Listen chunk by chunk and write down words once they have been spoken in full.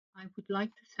I would like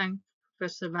to thank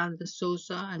Professor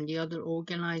Souza and the other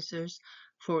organizers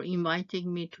for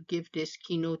inviting me to give this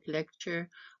keynote lecture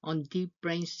on deep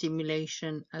brain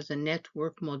stimulation as a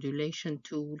network modulation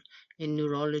tool in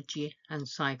neurology and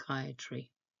psychiatry.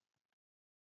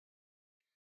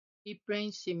 Deep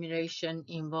brain stimulation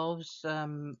involves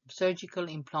surgical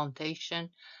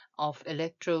implantation of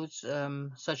electrodes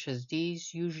such as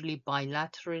these, usually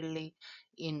bilaterally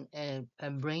in a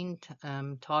brain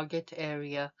target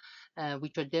area,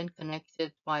 which are then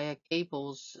connected via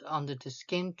cables under the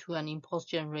skin to an impulse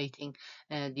generating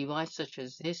device such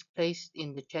as this placed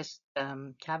in the chest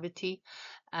cavity.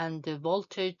 And the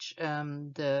voltage,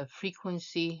 the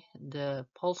frequency, the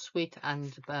pulse width,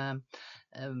 and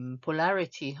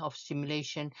polarity of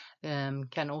stimulation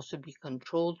can also be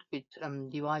controlled with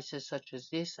devices such as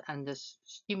this, and the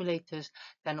stimulators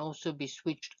can also be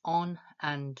switched on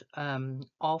and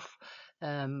off,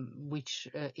 which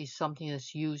is something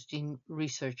that's used in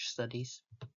research studies.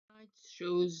 Slide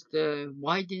shows the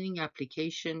widening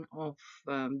application of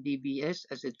DBS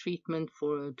as a treatment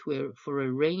for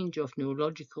a range of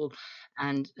neurological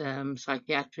and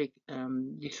psychiatric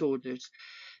disorders.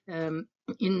 Um,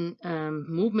 in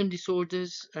movement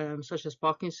disorders such as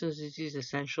Parkinson's disease,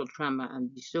 essential tremor, and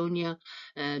dystonia,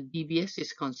 DBS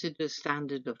is considered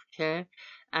standard of care.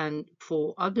 And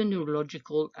for other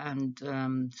neurological and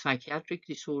psychiatric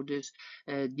disorders,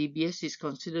 DBS is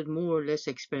considered more or less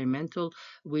experimental,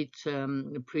 with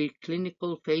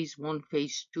preclinical phase 1,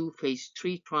 phase 2, phase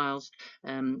 3 trials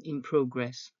in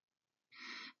progress.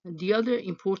 The other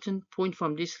important point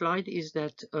from this slide is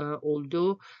that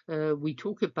although we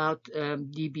talk about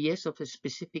DBS of a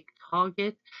specific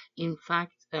target, in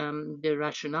fact, the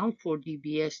rationale for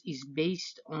DBS is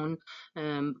based on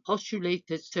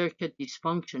postulated circuit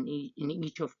dysfunction in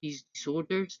each of these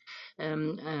disorders,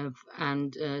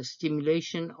 and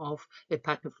stimulation of a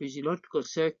pathophysiological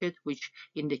circuit, which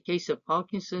in the case of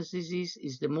Parkinson's disease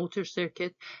is the motor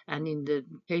circuit, and in the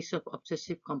case of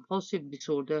obsessive compulsive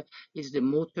disorder is the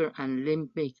motor and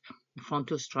limbic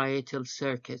frontostriatal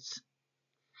circuits.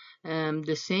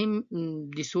 The same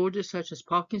disorders such as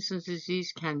Parkinson's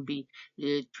disease can be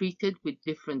treated with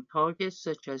different targets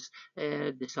such as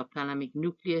the subthalamic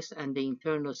nucleus and the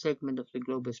internal segment of the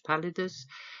globus pallidus,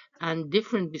 and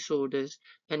different disorders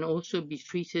can also be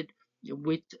treated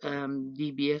with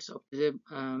DBS of the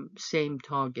same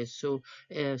targets. So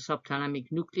subthalamic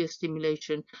nucleus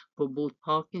stimulation for both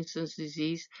Parkinson's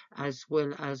disease as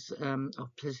well as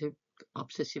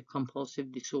obsessive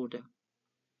compulsive disorder.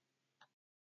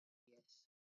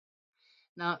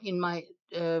 Now, in my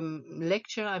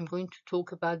lecture, I'm going to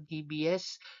talk about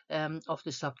DBS of the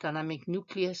subthalamic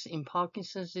nucleus in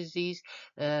Parkinson's disease,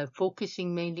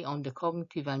 focusing mainly on the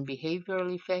cognitive and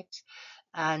behavioral effects.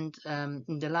 And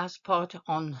in the last part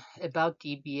on about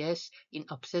DBS in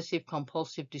obsessive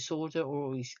compulsive disorder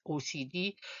or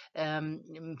OCD,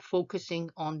 focusing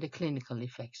on the clinical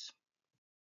effects.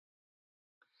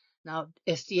 Now,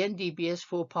 SDN DBS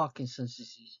for Parkinson's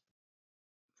disease.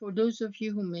 For those of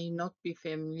you who may not be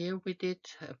familiar with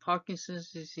it, Parkinson's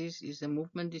disease is a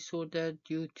movement disorder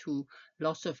due to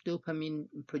loss of dopamine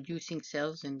producing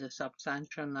cells in the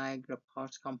substantia nigra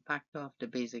pars compacta of the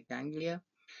basal ganglia.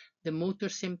 The motor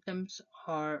symptoms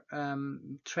are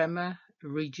tremor,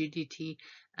 rigidity,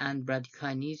 and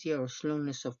bradykinesia or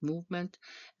slowness of movement.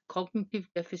 Cognitive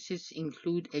deficits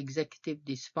include executive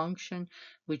dysfunction,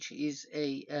 which is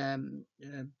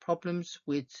problems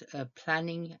with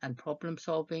planning and problem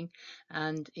solving,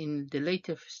 and in the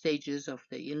later stages of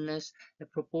the illness, a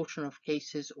proportion of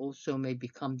cases also may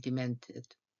become demented.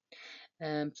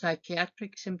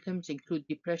 Psychiatric symptoms include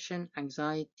depression,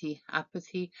 anxiety,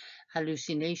 apathy,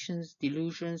 hallucinations,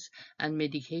 delusions, and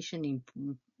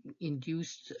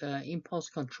medication-induced impulse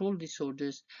control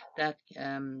disorders that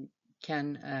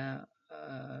can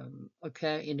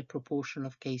occur in a proportion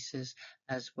of cases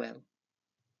as well.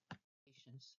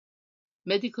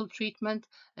 Medical treatment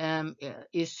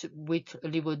is with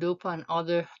levodopa and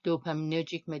other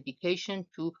dopaminergic medication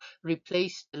to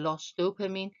replace the lost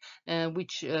dopamine,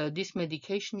 which this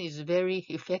medication is very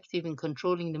effective in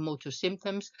controlling the motor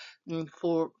symptoms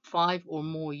for 5 or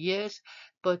more years.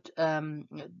 But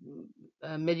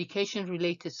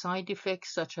medication-related side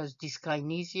effects such as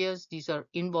dyskinesias, these are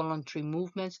involuntary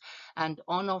movements, and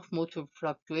on-off motor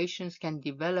fluctuations can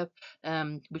develop,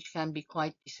 which can be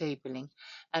quite disabling.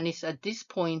 And it's at this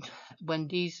point when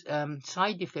these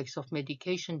side effects of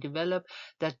medication develop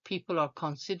that people are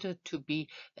considered to be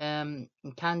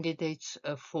candidates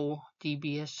for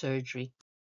DBS surgery.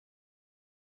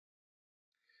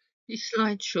 This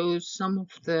slide shows some of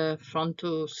the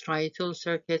frontostriatal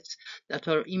circuits that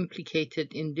are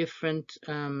implicated in different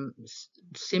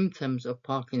symptoms of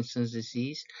Parkinson's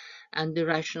disease, and the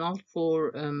rationale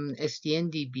for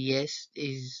SDN-DBS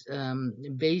is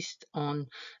based on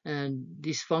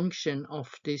dysfunction of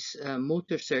this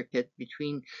motor circuit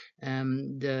between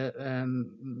the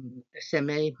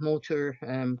SMA motor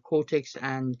cortex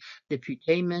and the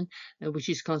putamen, which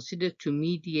is considered to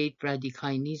mediate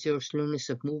bradykinesia or slowness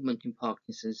of movement in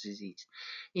Parkinson's disease.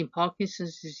 In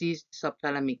Parkinson's disease, the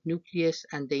subthalamic nucleus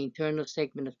and the internal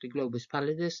segment of the globus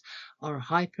pallidus are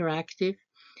hyperactive,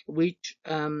 which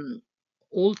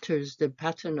alters the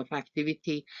pattern of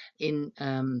activity in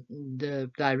the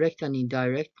direct and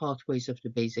indirect pathways of the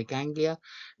basal ganglia,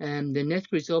 the net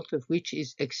result of which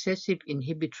is excessive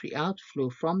inhibitory outflow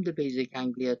from the basal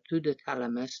ganglia to the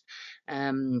thalamus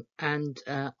and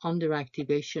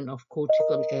underactivation of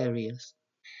cortical areas.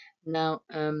 Now,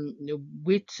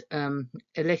 with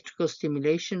electrical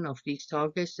stimulation of these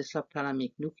targets, the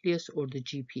subthalamic nucleus or the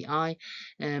GPI,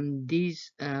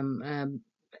 these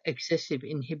excessive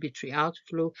inhibitory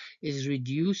outflow is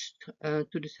reduced to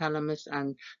the thalamus,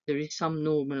 and there is some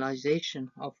normalization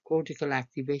of cortical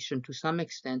activation to some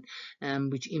extent,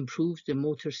 which improves the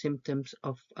motor symptoms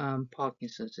of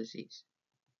Parkinson's disease.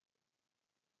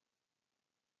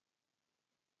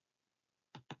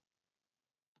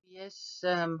 Yes,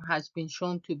 has been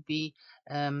shown to be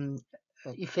um,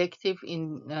 effective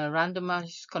in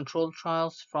randomized controlled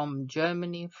trials from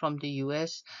Germany, from the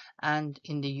US, and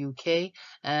in the UK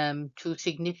to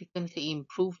significantly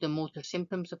improve the motor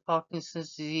symptoms of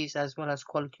Parkinson's disease as well as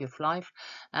quality of life.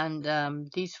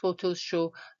 And these photos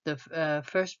show the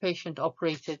first patient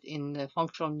operated in the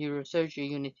functional neurosurgery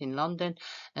unit in London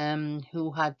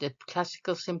who had the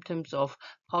classical symptoms of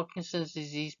Parkinson's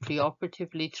disease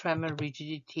preoperatively, tremor,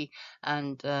 rigidity,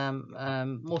 and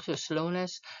motor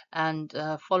slowness. And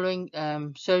following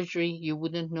surgery, you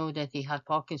wouldn't know that he had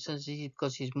Parkinson's disease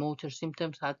because his motor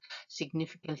symptoms had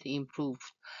significantly improved.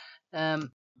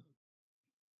 Um,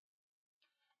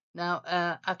 Now,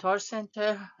 at our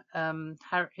center,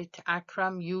 Harriet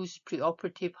Akram used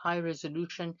preoperative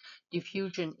high-resolution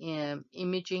diffusion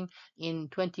imaging in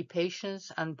 20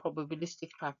 patients and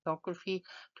probabilistic tractography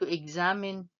to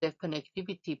examine the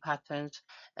connectivity patterns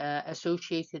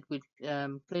associated with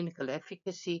clinical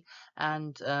efficacy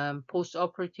and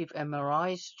post-operative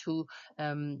MRIs to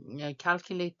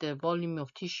calculate the volume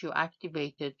of tissue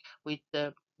activated with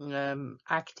the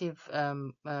active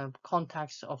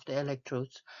contacts of the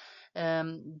electrodes.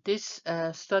 This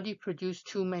study produced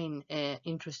two main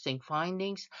interesting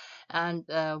findings, and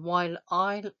while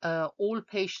all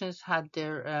patients had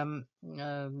their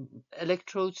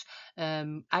electrodes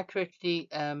accurately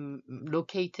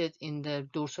located in the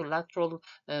dorsolateral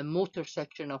motor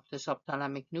section of the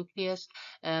subthalamic nucleus,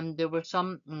 there were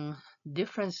some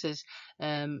differences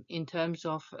in terms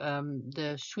of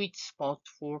the sweet spot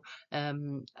for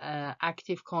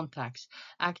active contacts.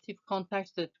 Active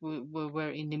contacts that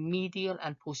were in the medial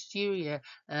and posterior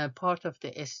part of the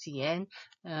SCN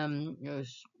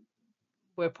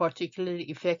were particularly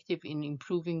effective in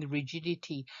improving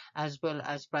rigidity as well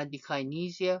as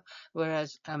bradykinesia,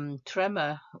 whereas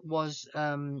tremor was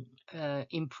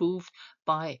improved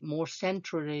by more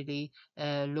centrally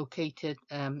located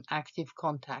active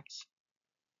contacts.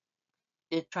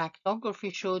 The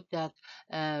tractography showed that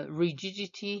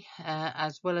rigidity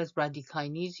as well as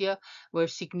bradykinesia were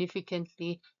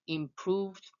significantly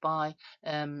improved by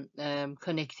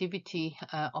connectivity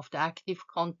of the active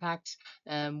contacts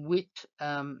with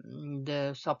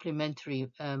the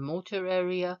supplementary motor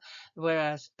area,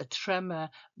 whereas a tremor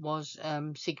was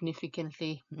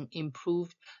significantly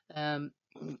improved by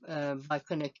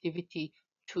connectivity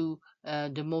to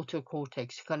the motor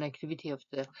cortex, connectivity of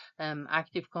the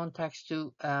active contacts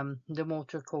to the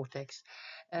motor cortex.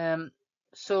 Um,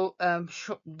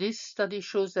 this study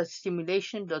shows that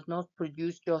stimulation does not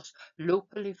produce just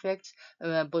local effects,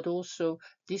 but also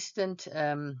distant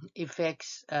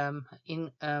effects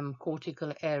in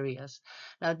cortical areas.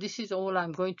 Now, this is all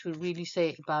I'm going to really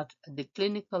say about the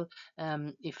clinical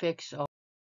effects of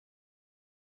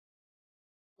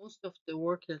most of the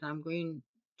work that I'm going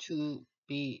to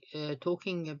be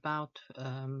talking about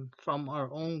from our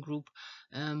own group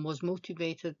was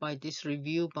motivated by this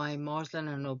review by Marsland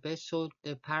and Obeso,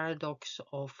 The Paradox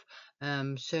of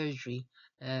Surgery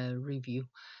review.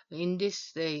 In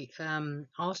this, they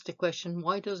asked the question,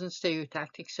 why doesn't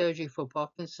stereotactic surgery for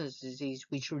Parkinson's disease,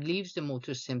 which relieves the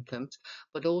motor symptoms,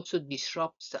 but also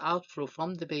disrupts the outflow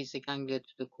from the basal ganglia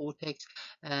to the cortex,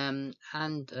 and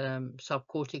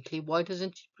subcortically, why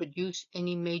doesn't it produce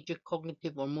any major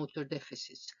cognitive or motor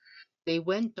deficits? they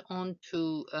went on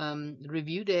to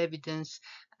review the evidence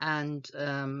and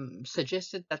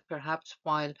suggested that perhaps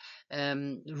while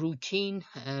routine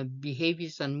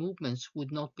behaviors and movements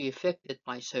would not be affected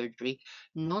by surgery,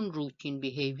 non-routine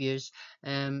behaviors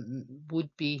would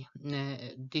be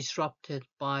disrupted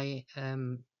by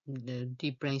the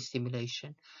deep brain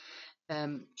stimulation.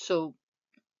 So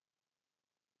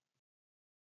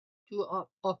to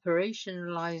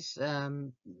operationalize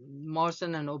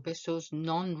Marsden and Obesso's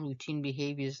non-routine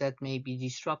behaviors that may be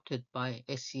disrupted by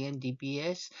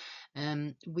SCN-DBS,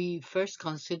 we first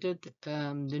considered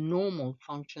the normal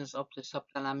functions of the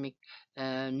subthalamic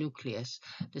nucleus.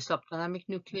 The subthalamic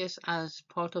nucleus, as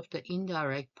part of the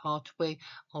indirect pathway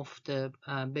of the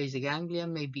basal ganglia,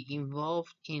 may be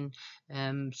involved in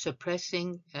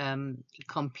suppressing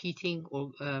competing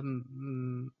or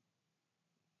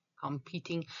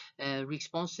competing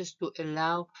responses to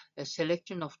allow a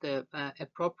selection of the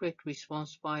appropriate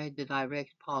response via the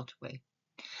direct pathway.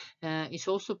 It's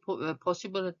also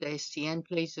possible that the SCN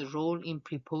plays a role in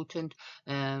prepotent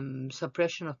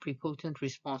suppression of prepotent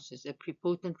responses. A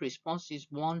prepotent response is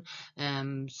one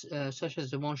such as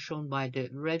the one shown by the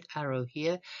red arrow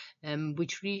here,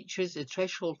 which reaches a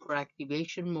threshold for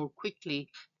activation more quickly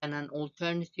than an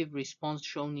alternative response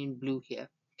shown in blue here.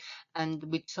 And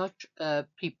with such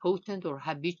prepotent or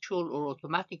habitual or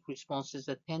automatic responses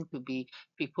that tend to be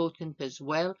prepotent as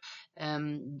well,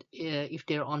 if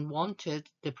they're unwanted,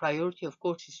 the priority, of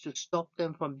course, is to stop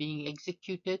them from being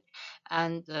executed.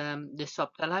 And the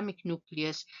subthalamic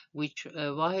nucleus, which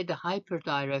via the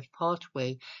hyperdirect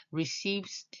pathway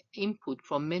receives input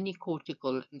from many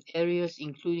cortical areas,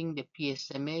 including the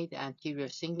PSMA, the anterior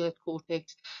cingulate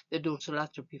cortex, the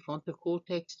dorsolateral prefrontal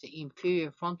cortex, the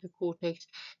inferior frontal cortex,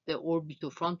 the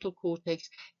orbitofrontal cortex,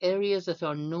 areas that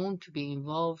are known to be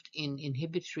involved in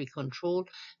inhibitory control,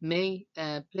 may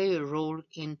play a role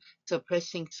in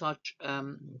suppressing such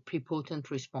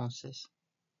prepotent responses.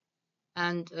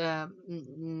 And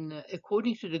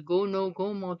according to the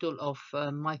go-no-go model of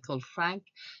Michael Frank,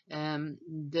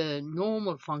 the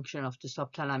normal function of the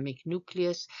subthalamic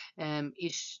nucleus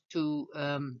is to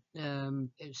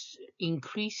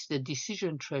increase the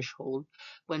decision threshold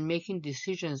when making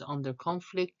decisions under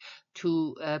conflict,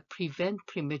 to prevent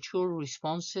premature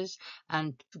responses,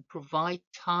 and to provide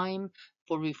time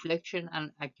for reflection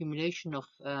and accumulation of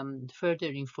further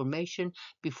information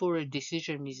before a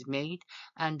decision is made,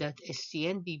 and that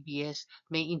SCN-DBS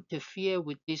may interfere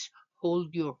with this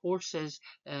hold your horses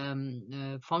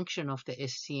function of the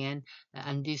SCN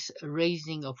and this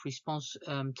raising of response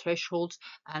thresholds,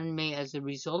 and may as a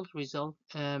result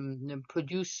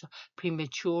produce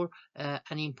premature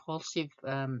and impulsive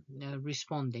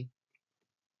responding.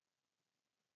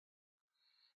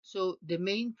 So the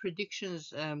main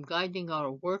predictions guiding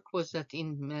our work was that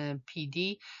in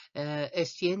PD,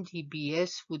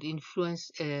 STN-DBS would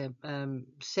influence a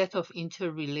set of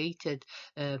interrelated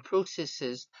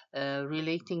processes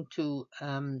relating to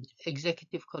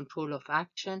executive control of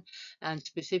action, and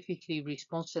specifically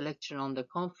response selection under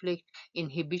conflict,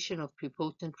 inhibition of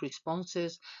prepotent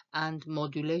responses, and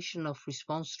modulation of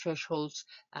response thresholds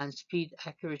and speed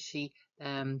accuracy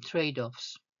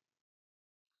trade-offs.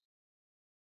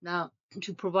 Now,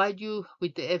 to provide you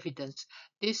with the evidence,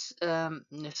 this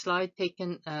slide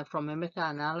taken from a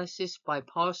meta-analysis by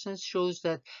Parsons shows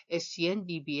that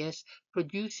SCN-DBS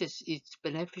produces its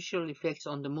beneficial effects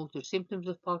on the motor symptoms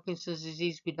of Parkinson's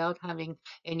disease without having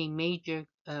any major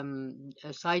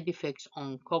side effects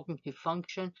on cognitive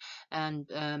function. And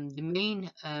the main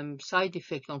side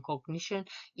effect on cognition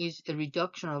is a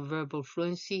reduction of verbal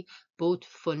fluency, both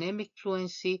phonemic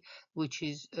fluency, which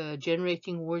is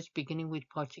generating words beginning with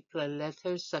particular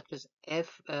letters such as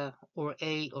F or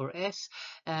A or S,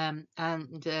 and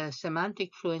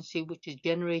semantic fluency, which is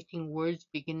generating words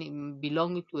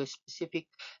belonging to a specific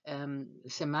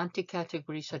semantic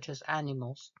category such as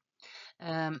animals.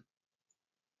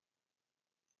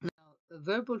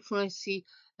 Verbal fluency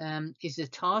is a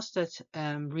task that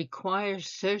requires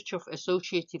search of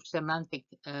associative semantic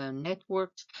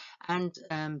networks and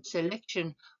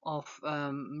selection of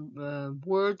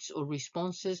words or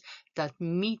responses that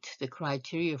meet the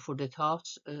criteria for the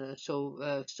task.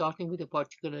 So starting with a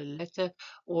particular letter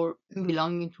or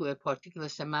belonging to a particular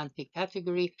semantic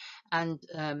category, and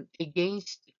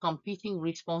against competing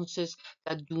responses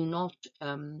that do not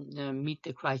meet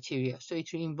the criteria. So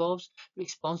it involves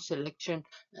response selection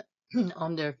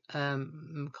under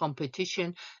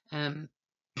competition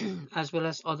as well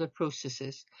as other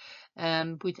processes.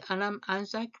 With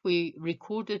ANZAC, we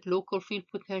recorded local field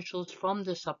potentials from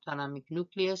the subthalamic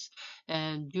nucleus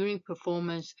during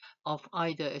performance of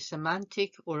either a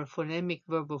semantic or a phonemic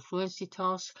verbal fluency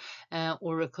task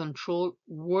or a control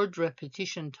word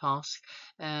repetition task.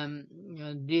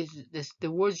 The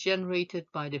words generated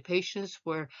by the patients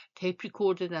were tape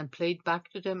recorded and played back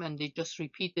to them, and they just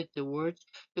repeated the words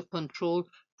to control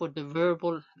for the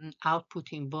verbal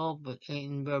output involved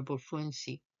in verbal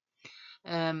fluency.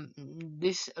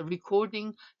 This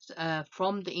recording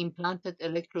from the implanted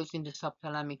electrodes in the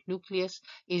subthalamic nucleus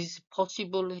is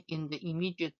possible in the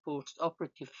immediate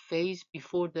post-operative phase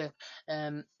before the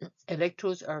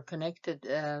electrodes are connected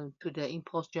to the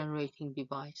impulse generating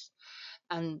device.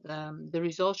 And the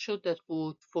results showed that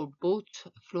for both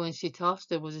fluency tasks,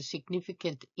 there was a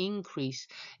significant increase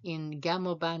in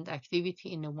gamma band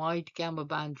activity in a wide gamma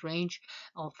band range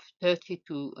of 30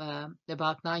 to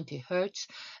about 90 hertz.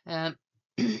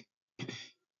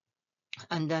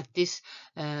 And that this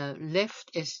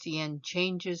left SDN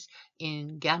changes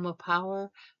in gamma power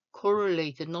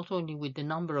correlated not only with the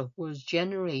number of words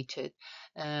generated,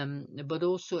 but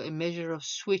also a measure of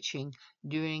switching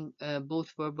during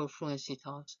both verbal fluency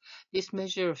tasks. This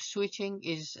measure of switching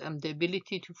is the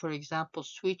ability to, for example,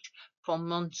 switch from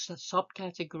one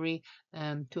subcategory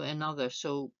to another.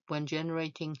 So when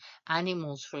generating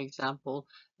animals, for example,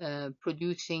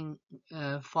 producing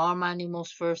farm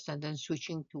animals first and then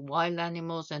switching to wild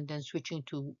animals and then switching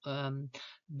to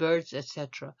birds,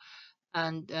 etc.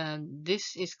 And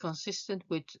this is consistent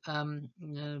with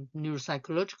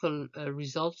neuropsychological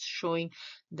results showing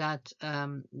that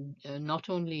not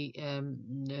only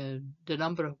the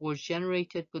number of words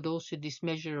generated, but also this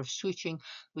measure of switching,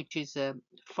 which is a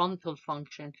frontal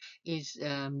function, is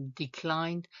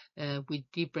declined with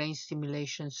deep brain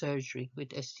stimulation surgery,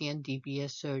 with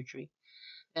STN-DBS surgery.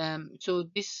 So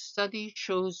this study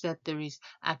shows that there is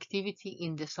activity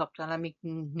in the subthalamic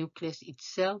nucleus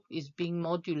itself is being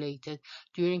modulated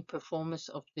during performance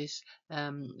of this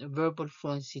verbal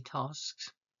fluency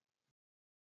tasks.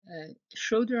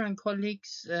 Schroeder and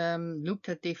colleagues looked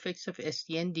at the effects of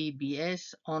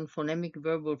SDN-DBS on phonemic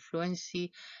verbal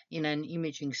fluency in an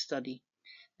imaging study.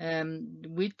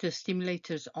 With the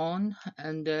stimulators on,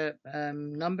 and the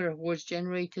number of words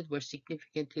generated were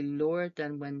significantly lower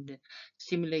than when the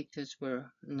stimulators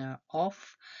were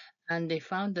off. And they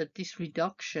found that this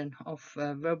reduction of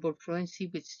verbal fluency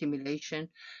with stimulation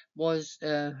was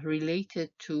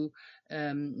related to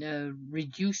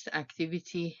reduced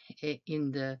activity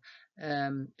in the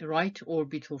right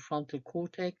orbital frontal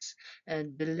cortex,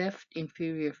 and the left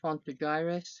inferior frontal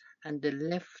gyrus, and the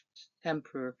left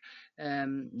temporal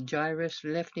gyrus,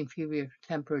 left inferior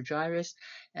temporal gyrus,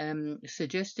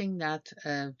 suggesting that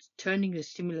turning the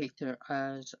stimulator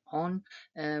as on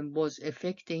was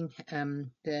affecting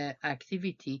the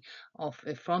activity of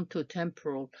a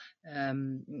frontotemporal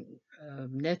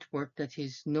network that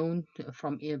is known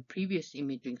from previous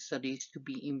imaging studies to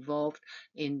be involved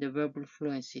in the verbal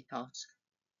fluency task.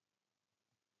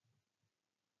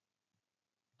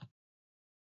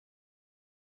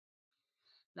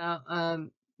 Now,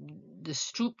 the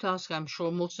Stroop task, I'm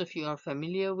sure most of you are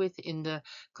familiar with. In the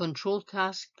control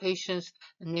task, patients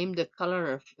name the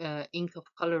color of ink of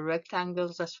color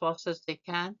rectangles as fast as they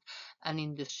can. And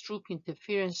in the Stroop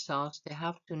interference task, they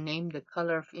have to name the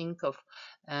color of ink of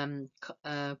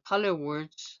color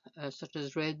words such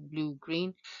as red, blue,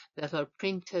 green that are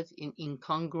printed in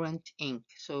incongruent ink.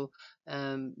 So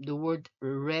the word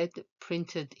red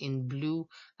printed in blue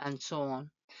and so on.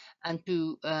 And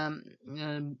to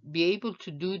be able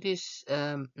to do this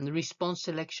response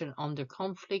selection under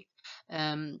conflict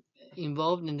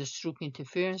involved in the Stroop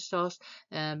interference task,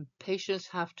 patients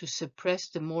have to suppress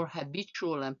the more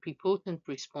habitual and prepotent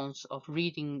response of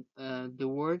reading the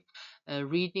word.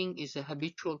 Reading is a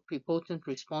habitual prepotent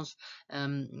response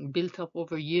built up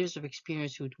over years of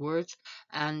experience with words,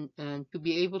 and to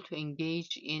be able to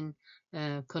engage in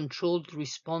controlled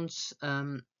response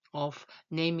of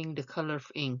naming the color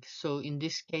of ink. So in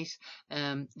this case,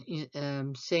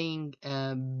 saying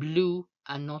blue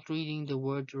and not reading the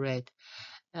word red.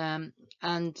 And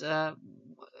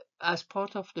as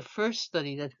part of the first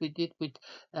study that we did with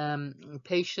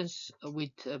patients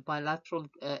with bilateral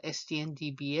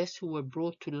STN-DBS who were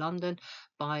brought to London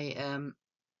by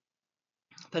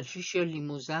Patricia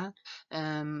Limousin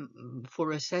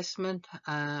for assessment,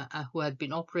 who had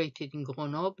been operated in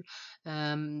Grenoble.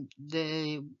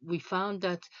 We found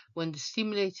that when the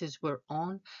stimulators were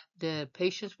on, the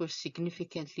patients were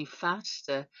significantly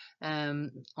faster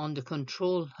on the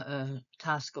control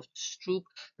task of the Stroop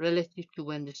relative to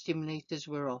when the stimulators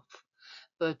were off.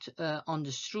 but on the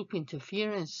Stroop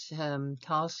interference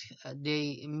task,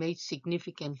 they made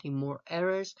significantly more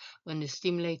errors when the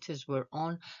stimulators were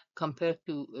on compared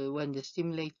to when the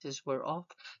stimulators were off,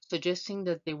 suggesting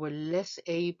that they were less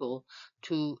able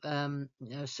to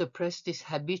suppress this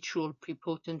habitual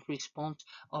prepotent response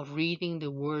of reading the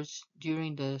words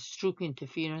during the Stroop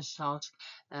interference task,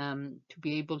 to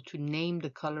be able to name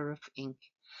the color of ink.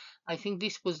 I think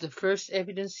this was the first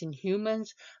evidence in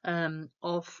humans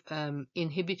of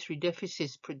inhibitory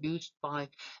deficits produced by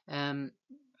um,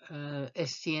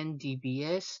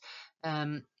 STN-DBS,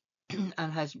 and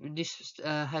has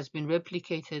been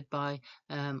replicated by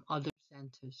other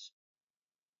centers.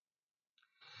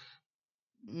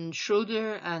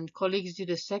 Schroeder and colleagues did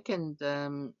a second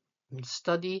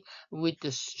study with the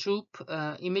Stroop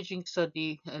imaging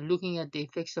study, looking at the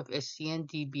effects of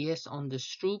SCN-DBS on the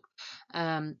Stroop,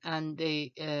 and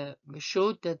they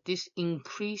showed that this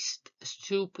increased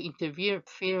Stroop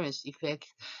interference effect,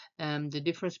 the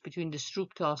difference between the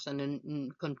Stroop task and the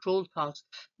control task,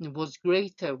 was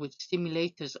greater with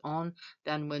stimulators on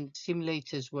than when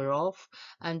stimulators were off,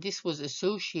 and this was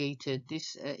associated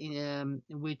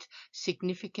with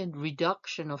significant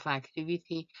reduction of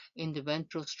activity in the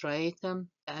ventral striatum,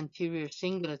 the anterior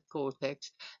cingulate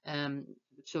cortex,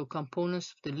 so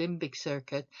components of the limbic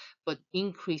circuit, but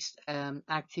increased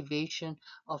activation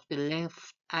of the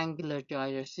left angular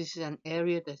gyrus. This is an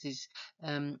area that is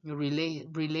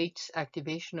relates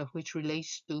activation of which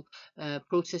relates to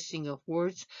processing of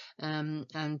words,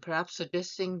 and perhaps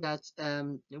suggesting that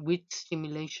with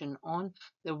stimulation on,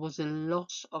 there was a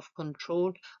loss of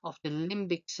control of the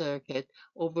limbic circuit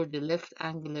over the left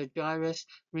angular gyrus,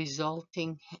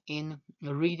 resulting in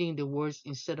reading the words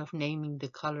instead of naming the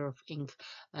color of ink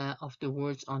of the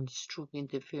words on the Stroop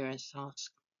interference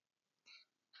task.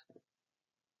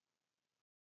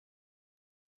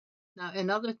 Now,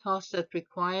 another task that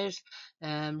requires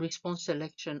response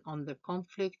selection on the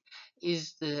conflict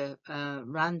is the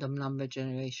random number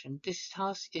generation. This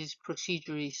task is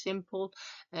procedurally simple.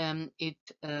 It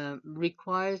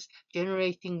requires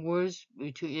generating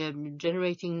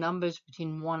generating numbers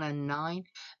between 1 and 9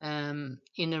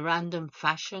 in a random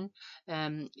fashion,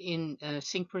 in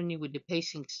synchrony with the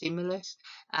pacing stimulus.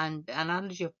 And the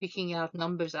analogy of picking out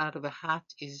numbers out of a hat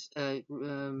is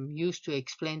used to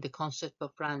explain the concept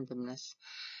of randomness.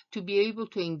 To be able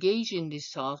to engage in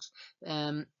this task,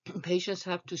 patients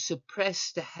have to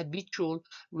suppress the habitual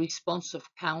response of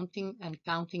counting, and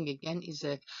counting again is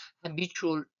a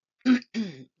habitual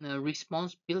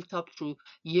response built up through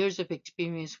years of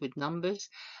experience with numbers,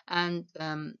 and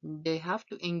they have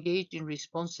to engage in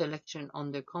response selection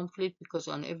on the conflict, because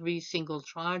on every single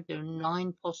trial there are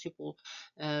 9 possible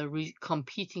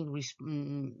competing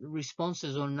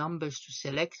responses or numbers to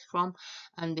select from,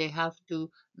 and they have to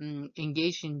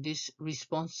engage in this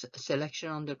response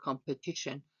selection under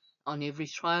competition on every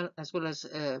trial, as well as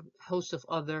a host of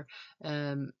other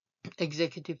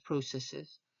executive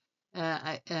processes.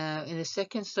 In a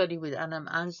second study with Anam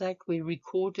Anzak, we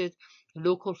recorded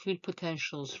local field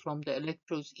potentials from the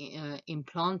electrodes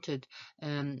implanted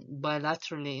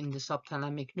bilaterally in the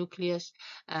subthalamic nucleus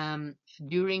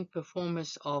during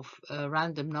performance of a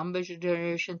random number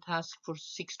generation task for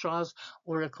 6 trials,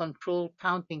 or a control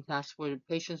counting task where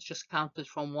patients just counted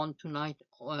from 1 to 9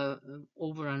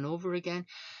 over and over again,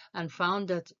 and found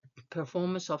that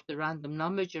performance of the random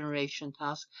number generation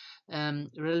task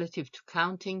relative to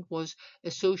counting was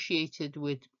associated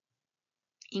with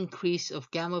increase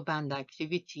of gamma band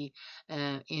activity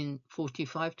in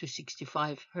 45 to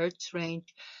 65 hertz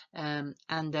range, and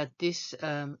that this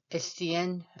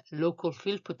STN local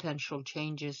field potential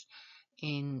changes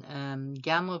in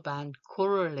gamma band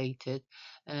correlated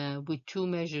with 2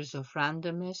 measures of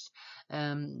randomness.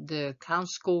 The count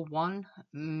score 1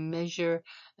 measure,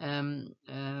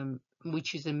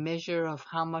 which is a measure of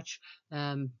how much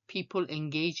people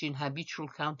engage in habitual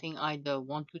counting, either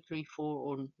 1, 2, 3, 4,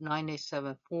 or 9, 8,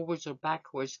 7, forwards or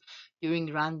backwards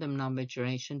during random number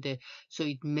generation. So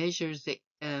it measures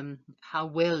how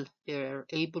well they're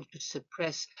able to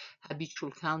suppress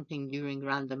habitual counting during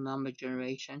random number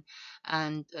generation,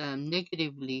 and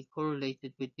negatively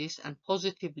correlated with this, and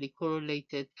positively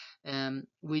correlated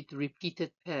with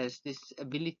repeated pairs, this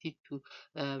ability to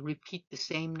repeat the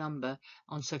same number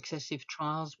on successive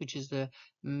trials, which is the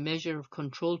measure of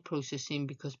control processing,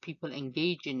 because people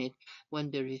engage in it when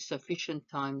there is sufficient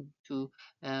time to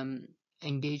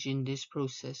engage in this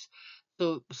process.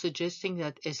 So suggesting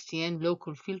that STN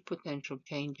local field potential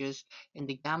changes in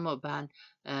the gamma band,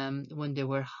 when they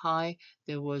were high,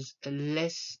 there was a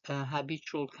less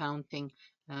habitual counting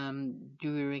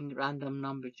during random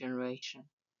number generation.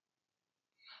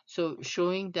 So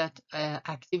showing that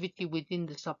activity within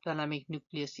the subthalamic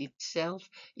nucleus itself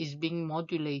is being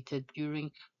modulated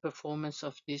during performance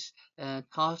of this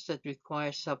task that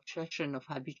requires suppression of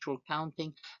habitual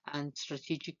counting and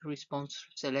strategic response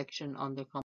selection on the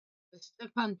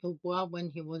Stefan Dubois,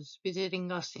 when he was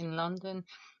visiting us in London,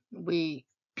 we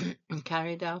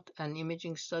carried out an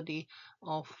imaging study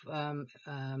of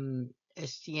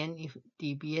STN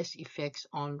DBS effects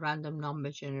on random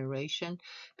number generation.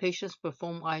 Patients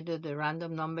perform either the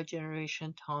random number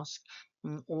generation task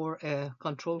or a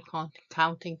control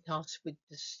counting task with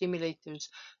the stimulators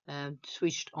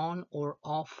switched on or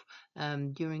off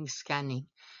during scanning.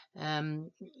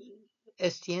 Um,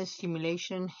 STN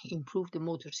stimulation improved the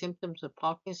motor symptoms of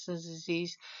Parkinson's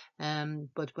disease,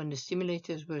 but when the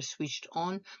stimulators were switched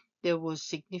on, there was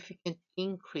significant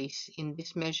increase in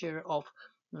this measure of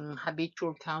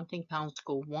habitual counting, count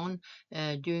score 1,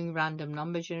 during random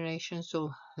number generation.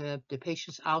 So the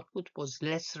patient's output was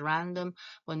less random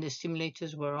when the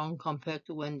stimulators were on compared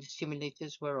to when the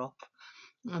stimulators were off.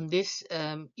 And this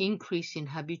increase in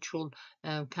habitual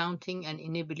counting and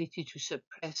inability to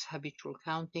suppress habitual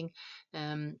counting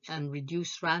and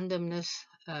reduce randomness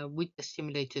with the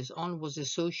stimulators on was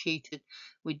associated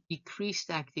with decreased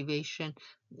activation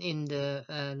in the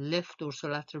left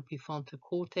dorsolateral prefrontal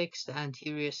cortex, the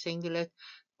anterior cingulate,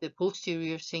 the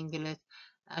posterior cingulate,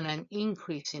 and an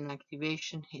increase in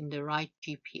activation in the right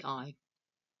GPI.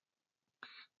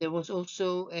 There was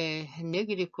also a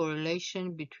negative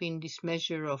correlation between this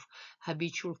measure of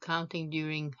habitual counting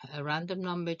during a random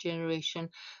number generation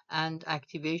and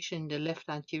activation in the left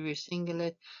anterior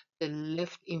cingulate, the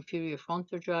left inferior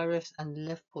frontal gyrus, and the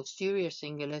left posterior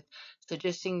cingulate,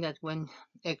 suggesting that when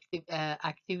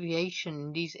activation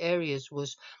in these areas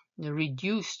was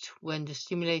reduced when the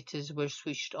stimulators were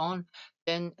switched on,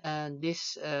 then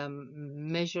this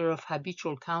measure of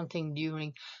habitual counting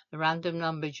during random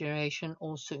number generation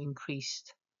also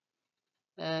increased.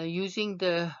 Using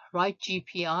the right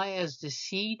GPI as the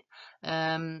seed,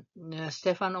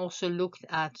 Stefan also looked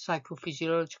at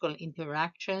psychophysiological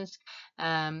interactions,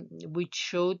 which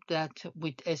showed that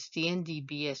with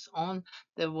STN-DBS on,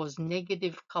 there was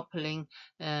negative coupling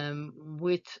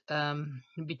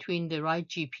between the right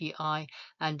GPI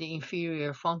and the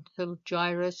inferior frontal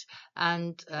gyrus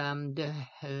and the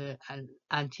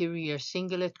anterior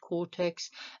cingulate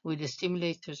cortex with the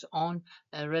stimulators on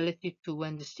relative to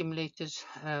when the stimulators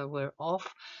were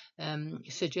off,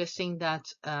 suggesting that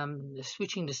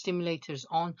switching the stimulators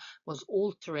on was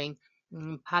altering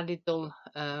pallidal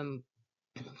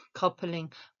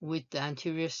coupling with the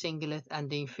anterior cingulate and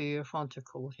the inferior frontal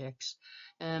cortex.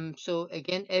 So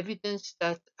again, evidence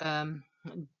that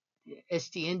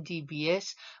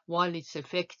STN-DBS, while it's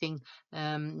affecting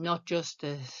not just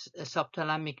the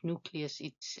subthalamic nucleus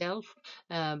itself,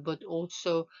 but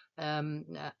also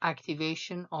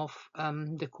activation of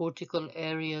the cortical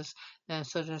areas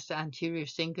such as the anterior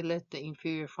cingulate, the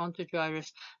inferior frontal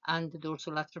gyrus, and the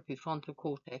dorsolateral prefrontal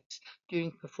cortex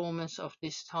during performance of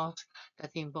this task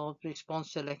that involved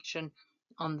response selection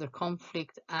under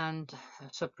conflict and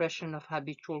suppression of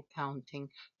habitual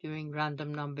counting during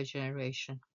random number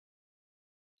generation.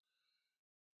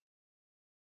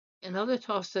 Another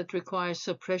task that requires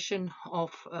suppression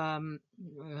of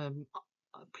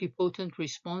prepotent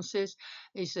responses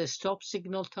is a stop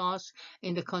signal task.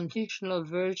 In the conditional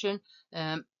version,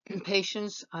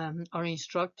 patients are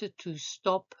instructed to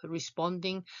stop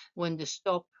responding when the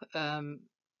stop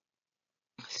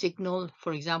signal,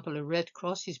 for example, a red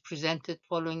cross, is presented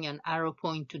following an arrow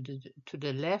point to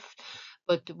the left.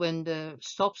 But when the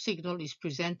stop signal is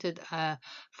presented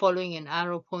following an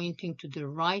arrow pointing to the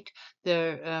right,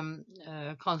 they're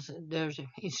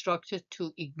instructed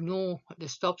to ignore the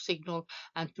stop signal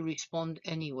and to respond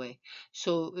anyway.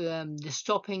 So the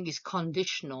stopping is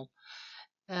conditional.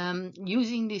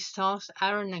 Using this task,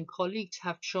 Aaron and colleagues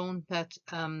have shown that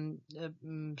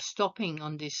stopping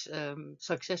on this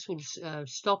successful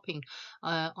stopping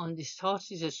on this task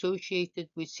is associated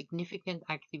with significant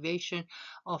activation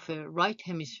of a right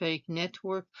hemispheric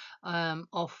network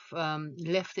of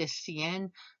left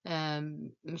STN,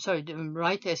 the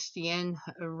right STN,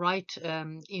 right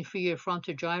inferior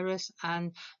frontal gyrus,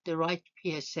 and the right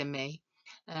PSMA.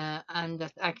 And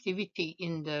that activity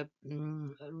in the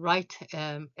right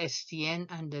STN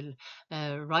and the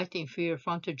right inferior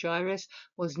frontal gyrus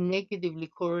was negatively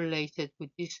correlated with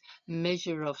this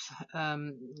measure of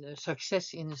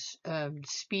success in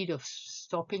speed of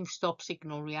stopping, stop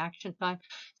signal reaction time,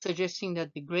 suggesting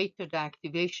that the greater the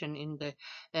activation in the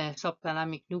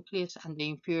subthalamic nucleus and the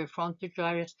inferior frontal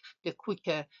gyrus, the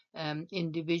quicker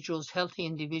healthy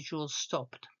individuals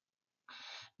stopped.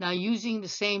 Now, using the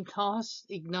same task,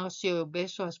 Ignacio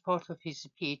Besso, as part of his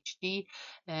PhD,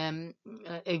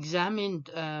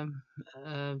 examined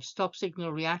stop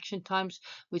signal reaction times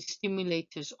with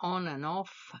stimulators on and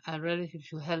off relative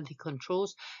to healthy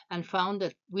controls, and found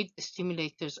that with the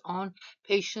stimulators on,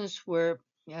 patients were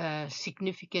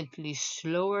significantly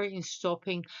slower in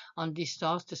stopping on this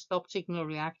task. The stop signal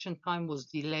reaction time was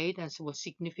delayed and so was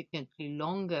significantly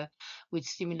longer with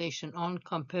stimulation on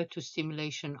compared to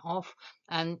stimulation off,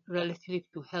 and relative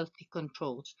to healthy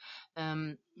controls.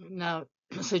 Now,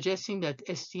 suggesting that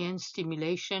STN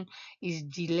stimulation is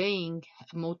delaying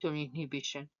motor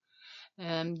inhibition.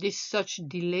 This such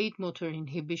delayed motor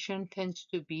inhibition tends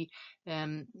to be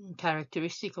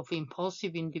characteristic of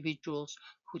impulsive individuals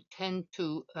who tend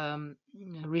to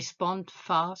respond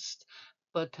fast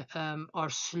but are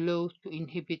slow to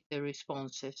inhibit their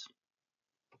responses.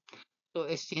 So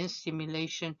STN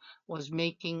stimulation was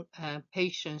making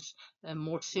patients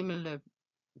more similar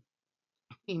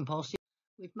impulsive.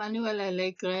 With Manuel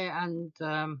Alegre and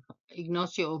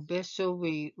Ignacio Obeso,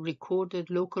 we recorded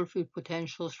local field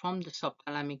potentials from the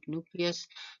subthalamic nucleus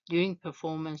during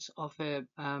performance of a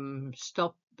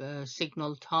stop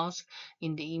signal task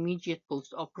in the immediate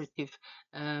post-operative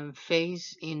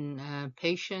phase in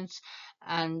patients,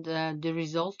 and the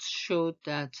results showed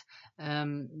that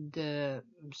the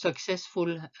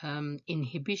successful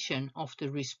inhibition of the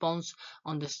response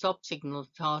on the stop signal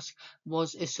task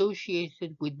was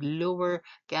associated with lower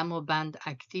gamma band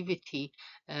activity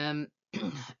um,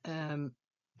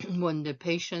 when the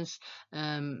patients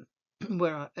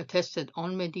were tested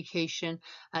on medication,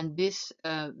 and this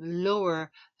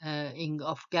lower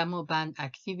of gamma band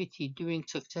activity during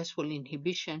successful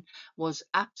inhibition was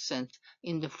absent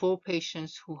in the 4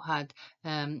 patients who had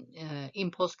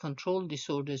impulse control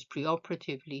disorders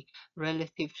preoperatively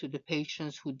relative to the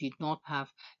patients who did not have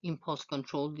impulse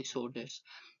control disorders.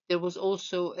 There was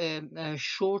also a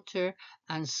shorter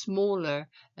and smaller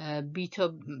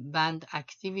beta band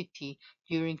activity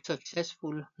during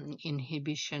successful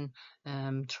inhibition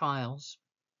trials.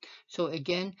 So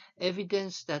again,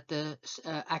 evidence that the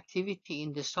activity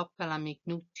in the subthalamic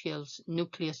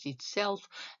nucleus itself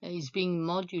is being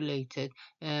modulated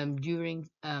during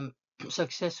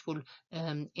successful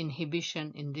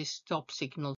inhibition in this stop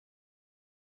signal.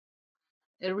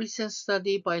 A recent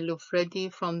study by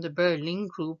Lofredi from the Berlin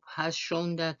group has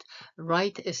shown that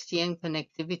right STN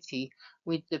connectivity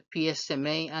with the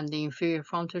PSMA and the inferior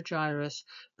frontal gyrus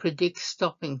predicts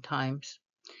stopping times.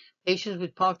 Patients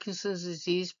with Parkinson's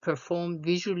disease perform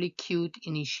visually cued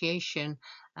initiation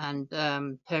and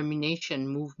termination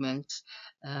movements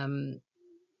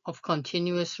of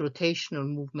continuous rotational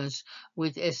movements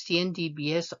with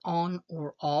STN-DBS on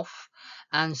or off,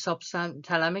 and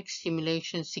subthalamic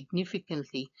stimulation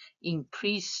significantly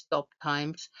increased stop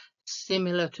times,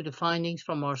 similar to the findings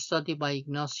from our study by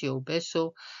Ignacio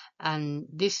Besso. And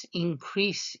this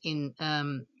increase in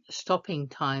stopping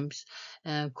times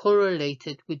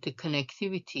correlated with the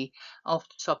connectivity of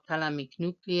the subthalamic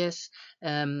nucleus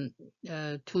to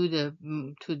the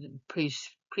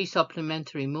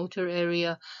pre-supplementary motor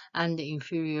area and the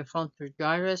inferior frontal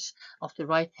gyrus of the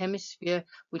right hemisphere,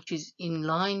 which is in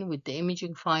line with the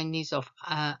imaging findings of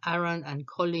Aaron and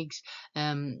colleagues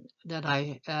that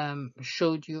I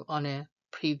showed you on a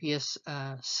previous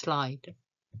slide.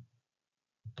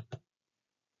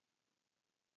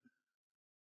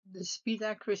 The speed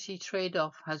accuracy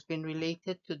trade-off has been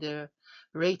related to the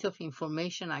rate of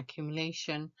information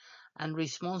accumulation and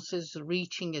responses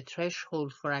reaching a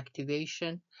threshold for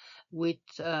activation, with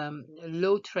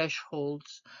low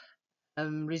thresholds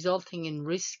resulting in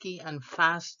risky and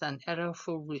fast and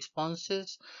errorful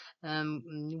responses,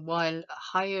 while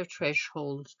higher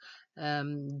thresholds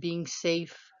being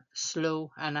safe,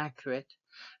 slow, and accurate.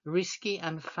 Risky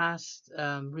and fast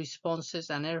responses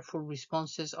and errorful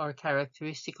responses are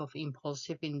characteristic of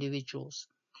impulsive individuals.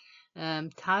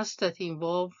 Tasks that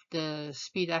involve the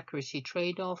speed accuracy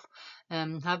trade-off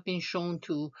have been shown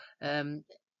to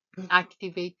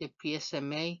activate the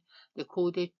PSMA, the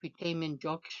caudate putamen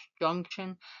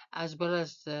junction, as well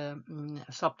as the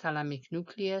subthalamic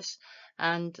nucleus.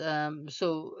 And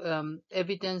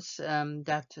evidence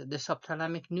that the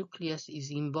subthalamic nucleus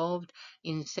is involved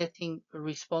in setting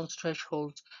response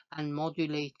thresholds and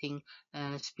modulating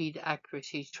speed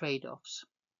accuracy trade-offs.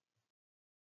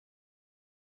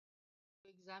 For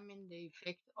Examine the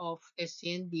effect of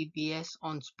SCN-DBS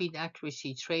on speed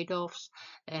accuracy trade-offs.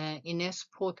 Ines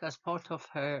Port, as part of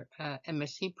her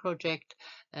MSc project,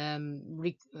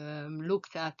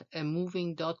 looked at a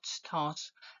moving dots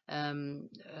task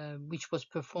which was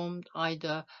performed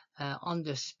either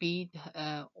under speed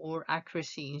or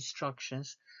accuracy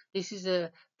instructions. This is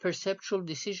a perceptual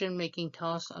decision-making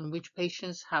task on which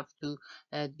patients have to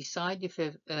decide if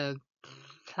a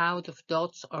cloud of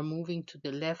dots are moving to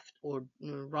the left or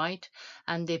right,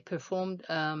 and they performed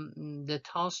the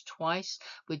task twice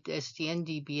with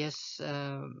STN-DBS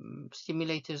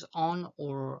stimulators on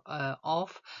or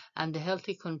off, and the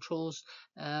healthy controls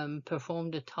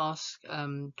performed the task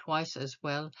twice as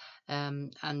well,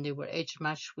 and they were edge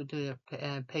matched with the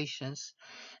patients.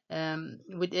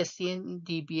 With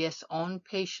STN-DBS on,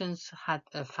 patients had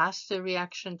faster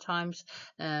reaction times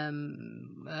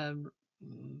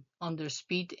under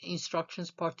speed instructions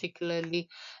particularly,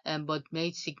 but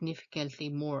made significantly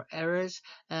more errors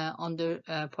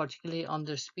particularly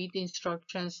under speed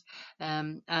instructions,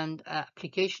 and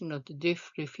application of the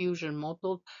diffusion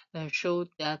model showed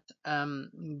that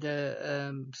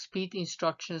the speed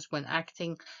instructions, when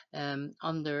acting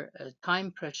under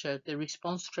time pressure, the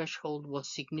response threshold was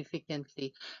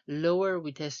significantly lower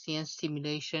with STN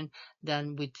stimulation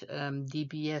than with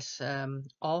DBS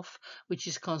off, which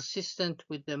is consistent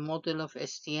with the model of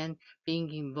STN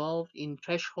being involved in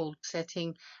threshold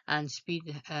setting and speed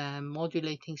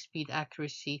modulating speed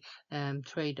accuracy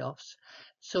trade-offs.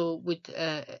 So with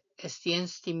STN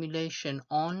stimulation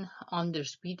on under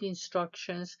speed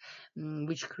instructions,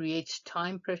 which creates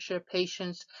time pressure,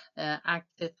 patients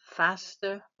acted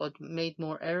faster but made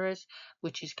more errors,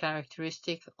 which is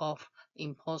characteristic of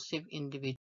impulsive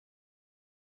individuals.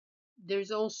 There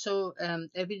is also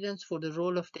evidence for the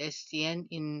role of the STN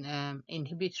in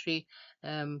inhibitory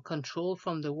control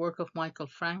from the work of Michael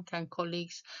Frank and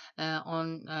colleagues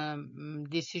on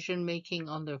decision making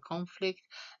under conflict.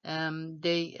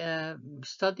 The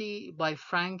study by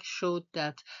Frank showed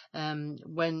that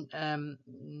when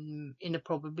in a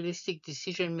probabilistic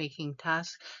decision making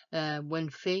task, when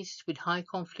faced with high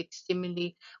conflict stimuli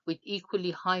with equally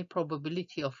high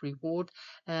probability of reward,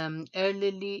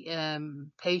 elderly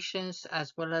patients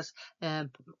as well as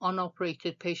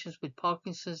unoperated patients with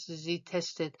Parkinson's disease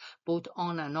tested both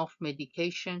on and off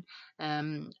medication,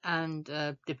 and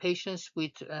the patients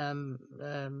with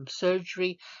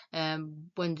surgery,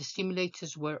 when the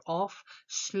stimulators were off,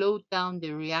 slowed down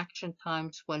the reaction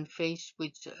times when faced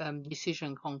with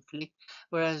decision conflict,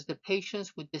 whereas the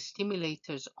patients with the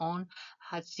stimulators on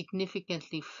had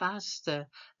significantly faster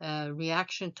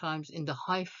reaction times in the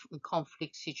high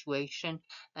conflict situation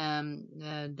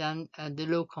than the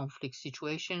low conflict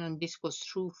situation, and this was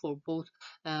true for both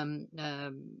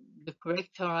the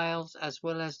correct trials as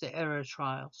well as the error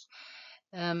trials.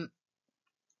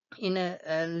 In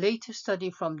a later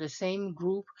study from the same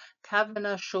group,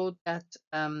 Kavanagh showed that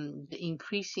the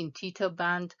increase in theta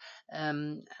band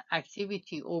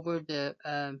activity over the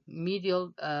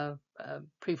medial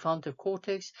prefrontal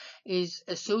cortex is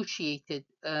associated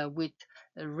with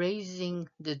raising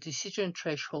the decision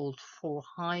threshold for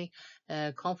high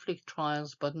conflict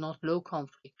trials but not low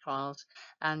conflict trials,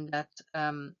 and that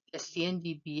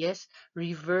STN-DBS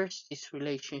reversed this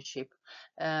relationship.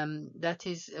 That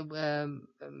is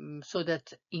so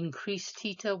that increased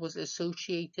theta was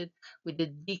associated with the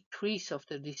decrease of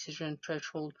the decision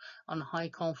threshold on high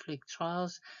conflict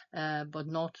trials, but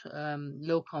not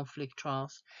low conflict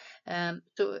trials.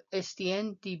 So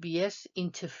STN-DBS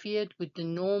interfered with the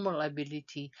normal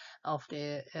ability of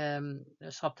the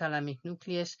subthalamic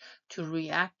nucleus to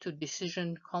react to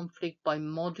decision conflict by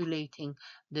modulating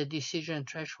the decision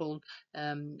threshold,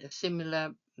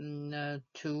 similar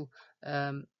to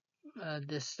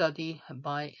the study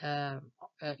by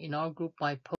in our group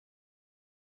by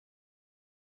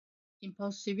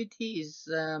Impulsivity is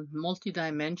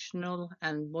multidimensional,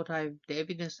 and the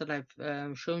evidence that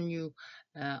I've shown you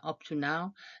up to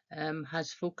now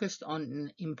has focused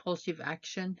on impulsive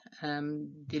action,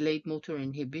 delayed motor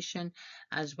inhibition,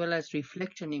 as well as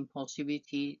reflection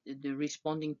impulsivity, the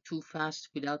responding too fast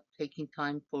without taking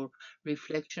time for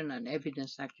reflection and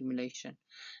evidence accumulation.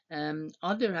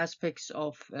 Other aspects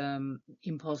of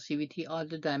impulsivity,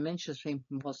 other dimensions of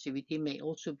impulsivity may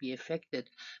also be affected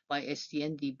by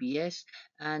STN-DBS,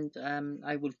 and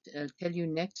I will tell you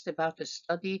next about a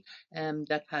study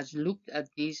that has looked at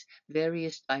these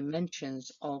various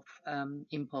dimensions of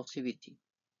impulsivity.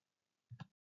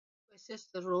 Assess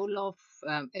the role of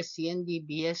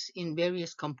STN-DBS in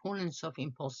various components of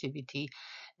impulsivity.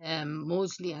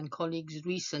 Mosley and colleagues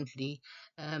recently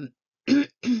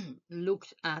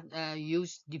looked at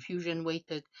used diffusion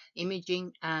weighted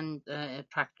imaging and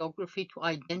tractography to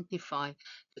identify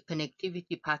the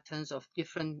connectivity patterns of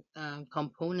different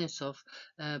components of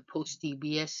post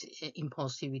DBS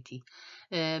impulsivity.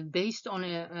 Based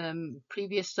on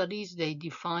previous studies, they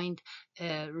defined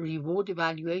a reward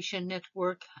evaluation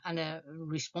network and a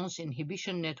response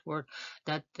inhibition network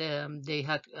that they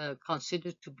had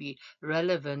considered to be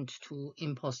relevant to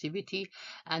impulsivity,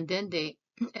 and then they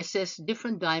assess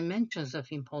different dimensions of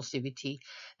impulsivity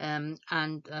and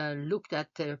looked at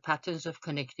their patterns of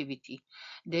connectivity.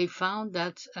 They found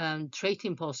that trait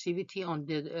impulsivity on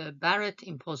the Barrett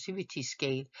impulsivity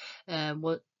scale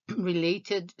was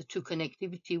related to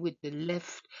connectivity with the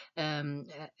left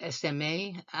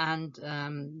SMA and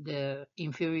the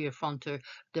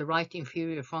right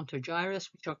inferior frontal gyrus,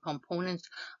 which are components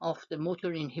of the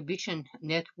motor inhibition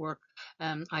network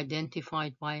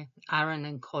identified by Aaron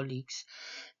and colleagues.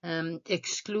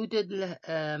 Excluded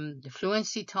the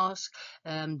fluency task.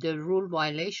 The rule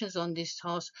violations on this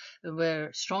task were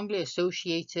strongly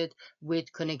associated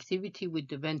with connectivity with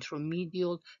the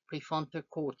ventromedial prefrontal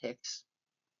cortex.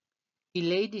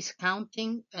 Delay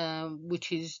discounting,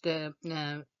 which is the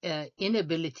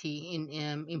inability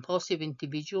in impulsive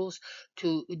individuals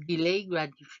to delay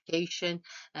gratification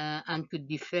and to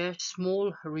defer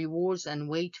small rewards and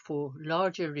wait for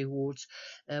larger rewards,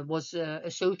 was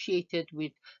associated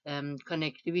with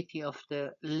connectivity of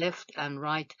the left and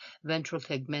right ventral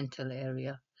tegmental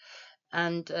area.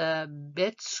 And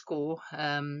bet score,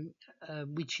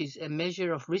 which is a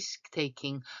measure of risk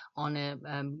taking on a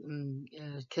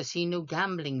casino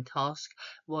gambling task,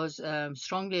 was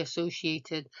strongly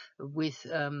associated with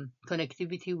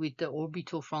connectivity with the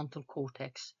orbitofrontal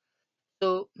cortex.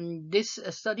 So this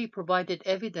study provided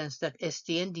evidence that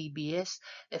SDN-DBS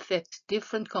affects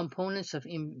different components of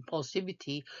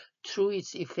impulsivity through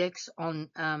its effects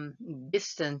on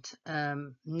distant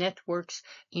networks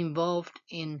involved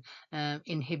in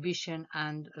inhibition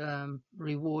and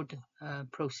reward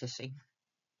processing.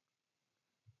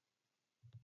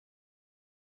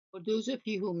 For those of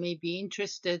you who may be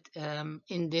interested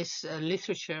in this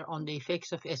literature on the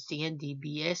effects of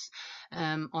SDN-DBS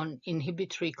on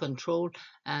inhibitory control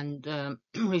and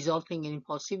resulting in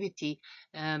impulsivity,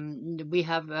 we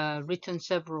have written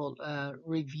several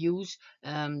reviews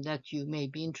that you may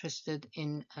be interested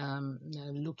in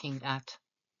looking at.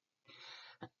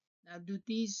 Now, do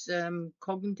these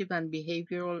cognitive and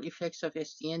behavioral effects of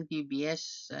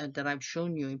SDN-DBS that I've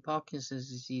shown you in Parkinson's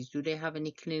disease, do they have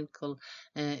any clinical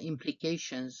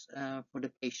implications for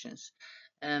the patients?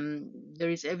 There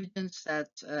is evidence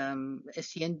that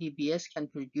SDN-DBS can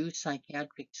produce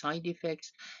psychiatric side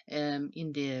effects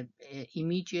in the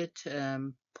immediate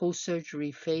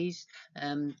post-surgery phase.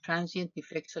 Transient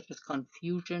effects such as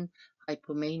confusion,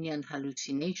 hypomania, and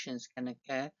hallucinations can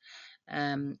occur.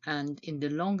 And in the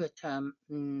longer term,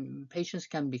 patients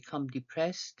can become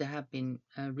depressed. There have been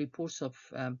reports of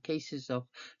cases of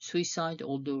suicide,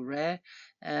 although rare.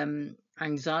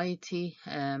 Anxiety,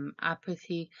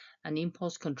 apathy, and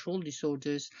impulse control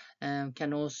disorders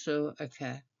can also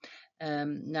occur.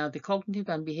 Now, the cognitive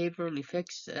and behavioral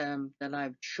effects that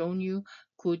I've shown you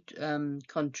could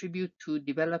contribute to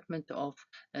development of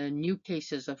new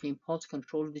cases of impulse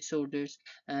control disorders,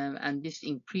 and this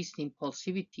increased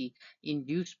impulsivity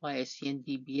induced by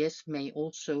SDN-DBS may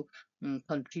also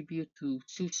contribute to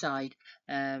suicide,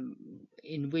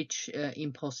 in which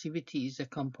impulsivity is a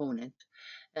component.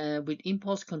 With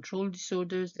impulse control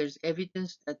disorders, there's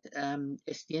evidence that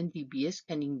SDN-DBS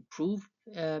can improve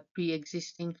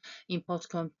pre-existing impulse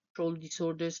control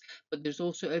disorders, but there's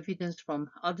also evidence from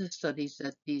other studies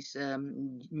that these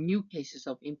new cases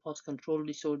of impulse control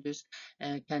disorders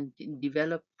can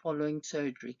develop following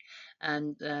surgery.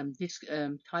 And this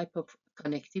type of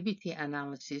connectivity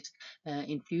analysis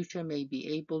in future may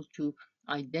be able to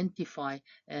identify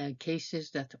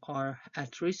cases that are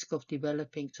at risk of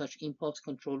developing such impulse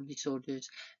control disorders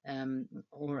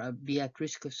or be at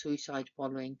risk of suicide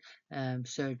following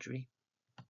surgery.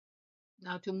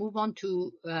 Now, to move on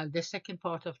to the second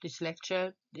part of this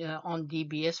lecture on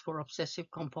DBS for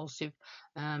obsessive compulsive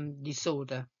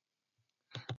disorder.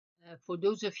 For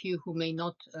those of you who may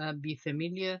not be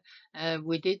familiar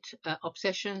with it,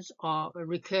 obsessions are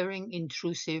recurring,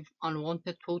 intrusive,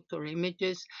 unwanted thoughts or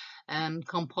images.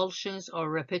 Compulsions are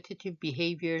repetitive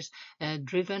behaviors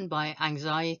driven by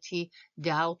anxiety,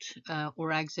 doubt,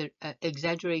 or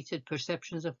exaggerated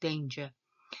perceptions of danger.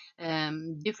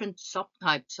 Different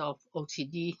subtypes of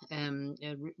OCD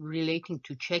relating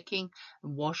to checking,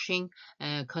 washing,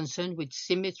 concern with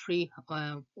symmetry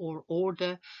or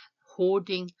order,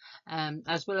 hoarding,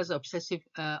 as well as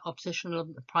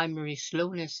obsessional primary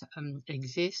slowness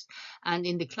exist. And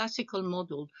in the classical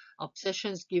model,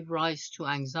 obsessions give rise to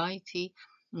anxiety,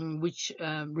 which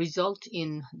result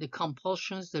in the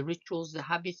compulsions, the rituals, the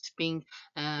habits being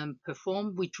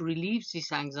performed, which relieves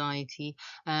this anxiety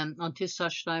until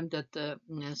such time that the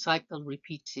cycle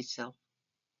repeats itself.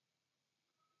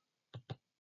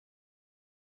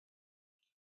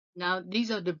 Now,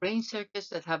 these are the brain circuits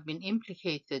that have been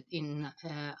implicated in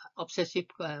obsessive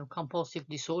compulsive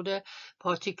disorder,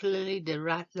 particularly the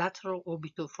lateral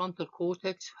orbitofrontal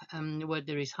cortex, where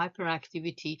there is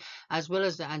hyperactivity, as well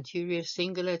as the anterior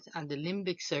cingulate and the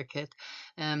limbic circuit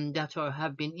that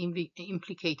have been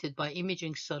implicated by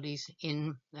imaging studies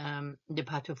in the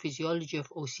pathophysiology of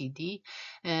OCD.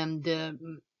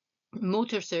 The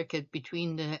motor circuit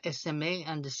between the SMA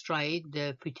and the striate,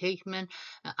 the putamen,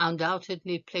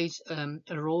 undoubtedly plays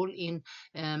a role in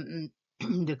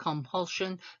the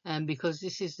compulsion, because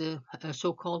this is the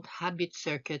so-called habit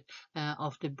circuit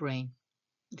of the brain.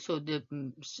 So the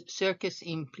circuits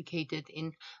implicated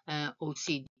in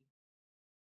OCD.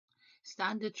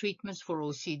 Standard treatments for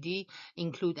OCD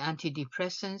include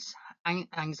antidepressants,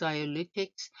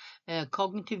 anxiolytics,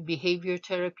 cognitive behavior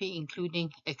therapy,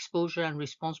 including exposure and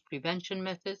response prevention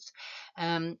methods.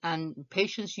 And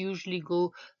patients usually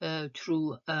go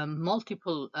through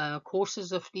multiple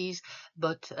courses of these,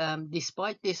 but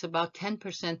despite this, about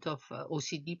 10% of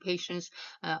OCD patients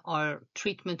are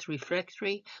treatment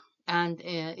refractory. And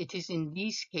it is in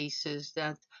these cases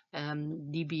that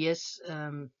DBS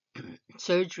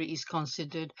surgery is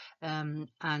considered an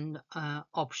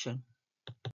option.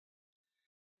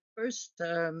 First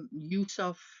use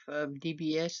of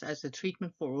DBS as a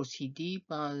treatment for OCD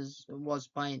was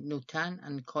by Nutan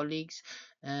and colleagues,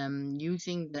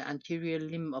 using the anterior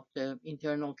limb of the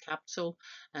internal capsule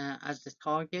as the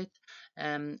target,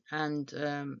 and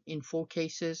in 4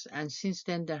 cases. And since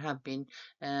then, there have been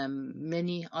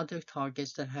many other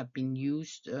targets that have been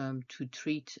used to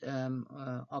treat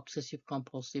obsessive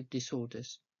compulsive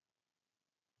disorders.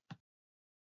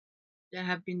 There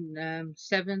have been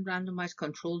 7 randomized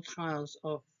controlled trials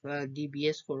of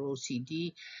DBS for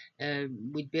OCD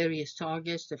with various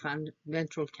targets: the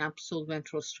ventral capsule,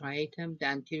 ventral striatum, the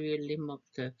anterior limb of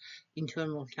the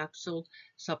internal capsule,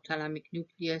 subthalamic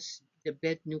nucleus, the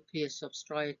bed nucleus of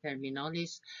stria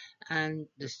terminalis, and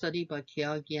the study by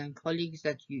Tyagi and colleagues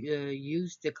that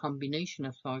used the combination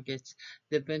of targets: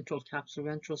 the ventral capsule,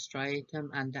 ventral striatum,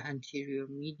 and the anterior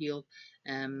medial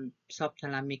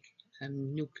subthalamic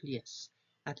nucleus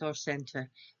at our center.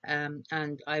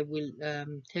 And I will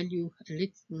tell you a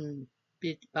little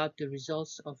bit about the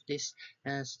results of this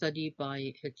study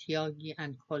by Tyagi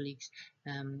and colleagues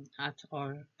at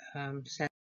our center.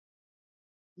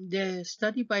 The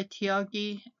study by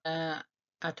Tyagi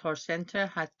at our center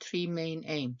had 3 main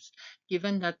aims.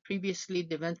 Given that previously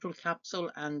the ventral capsule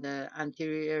and the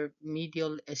anterior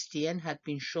medial STN had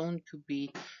been shown to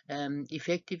be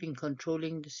effective in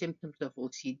controlling the symptoms of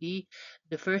OCD,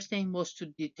 the first aim was to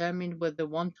determine whether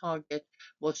one target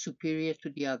was superior to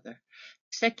the other.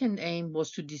 Second aim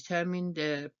was to determine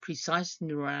the precise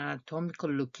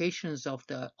neuroanatomical locations of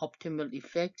the optimal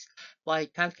effects by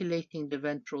calculating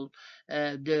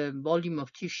the volume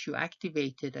of tissue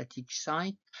activated at each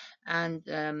site, and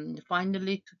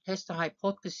finally to test the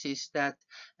hypothesis that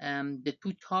the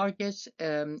 2 targets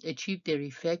achieve their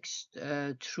effects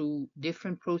through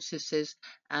different processes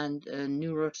and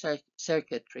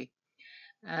neurocircuitry.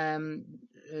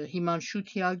 Himanshu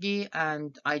Tyagi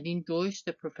and Eileen Joyce,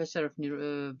 the professor of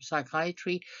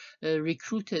psychiatry,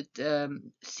 recruited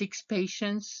 6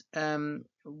 patients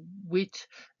with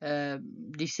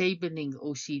disabling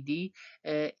OCD,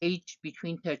 aged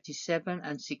between 37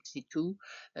 and 62,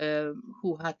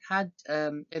 who had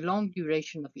a long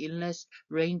duration of illness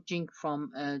ranging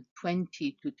from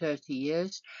 20 to 30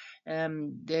 years.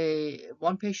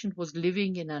 One patient was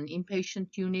living in an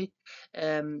inpatient unit.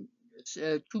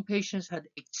 2 patients had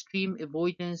extreme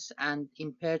avoidance and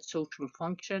impaired social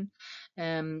function.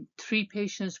 3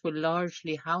 patients were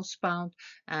largely housebound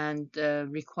and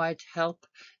required help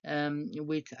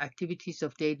with activities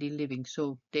of daily living.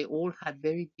 So they all had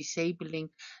very disabling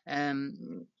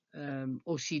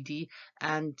OCD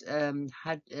and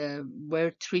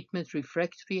were treatment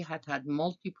refractory, had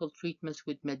multiple treatments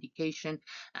with medication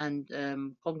and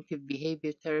cognitive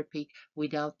behavior therapy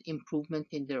without improvement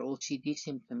in their OCD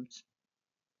symptoms.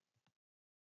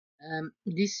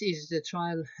 This is the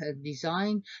trial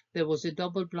design. There was a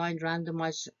double-blind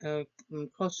randomized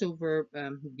crossover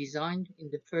design in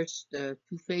the first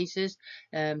two phases.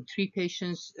 Three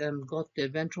patients got the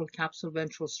ventral capsule,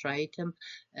 ventral striatum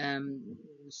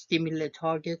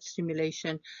target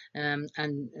stimulation, and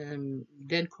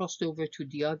then crossed over to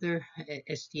the other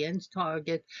STN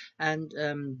target. And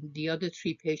the other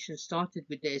three patients started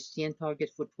with the STN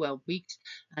target for 12 weeks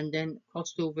and then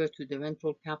crossed over to the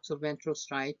ventral capsule, ventral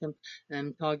striatum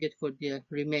target for the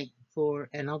remain for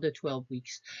another 12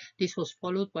 weeks. This was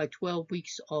followed by 12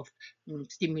 weeks of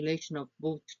stimulation of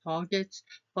both targets,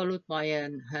 followed by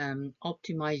an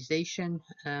optimization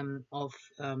of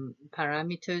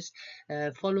parameters,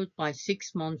 followed by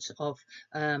 6 months of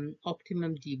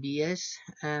optimum DBS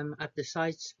at the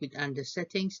sites and the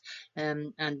settings.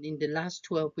 And in the last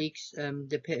 12 weeks,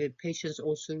 the patients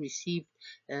also received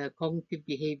cognitive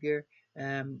behavior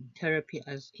therapy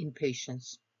as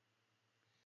inpatients.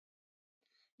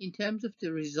 In terms of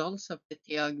the results of the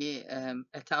Tiagi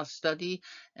et al. Study,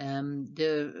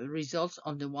 the results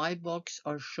on the Y box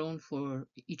are shown for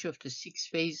each of the 6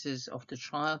 phases of the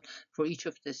trial for each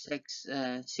of the 6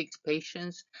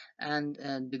 patients, and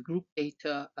the group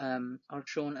data are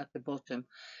shown at the bottom.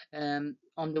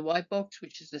 On the Y box,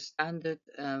 which is the standard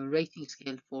rating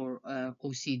scale for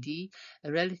OCD,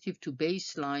 relative to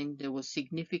baseline, there was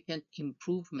significant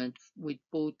improvement with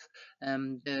both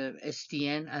the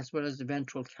STN as well as the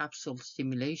ventral capsule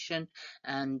stimulation,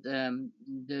 and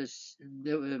the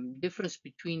difference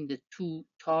between the two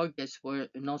targets were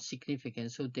not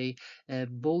significant, so they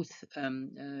both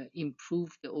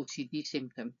improved the OCD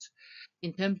symptoms.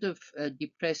 In terms of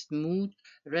depressed mood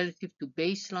relative to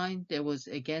baseline, there was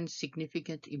again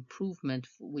significant improvement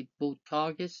with both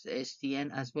targets, the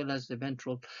STN as well as the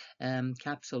ventral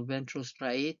capsule, ventral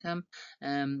striatum,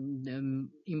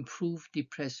 improved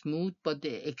depressed mood, but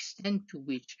the extent to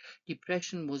which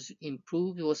depression was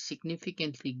improved was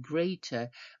significantly greater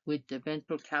with the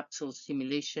ventral capsule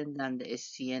stimulation than the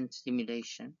STN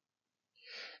stimulation.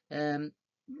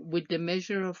 With the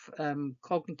measure of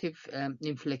cognitive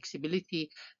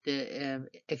inflexibility, the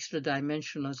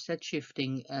extra-dimensional set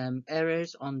shifting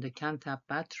errors on the Cantab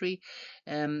battery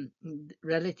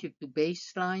relative to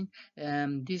baseline,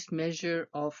 this measure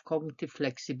of cognitive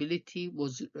flexibility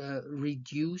was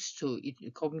reduced, so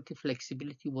cognitive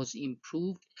flexibility was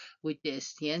improved with the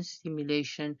STN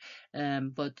stimulation,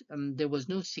 but there was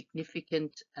no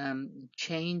significant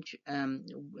change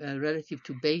relative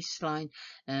to baseline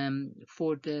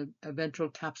for the ventral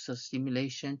capsule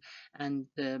stimulation, and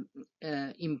the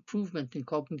improvement in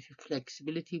cognitive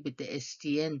flexibility with the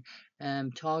STN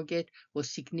target was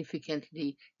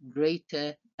significantly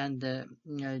greater than the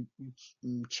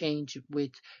change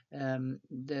with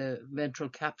the ventral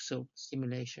capsule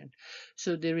stimulation.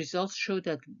 So the results show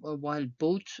that while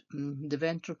both the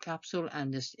ventral capsule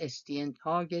and the STN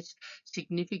targets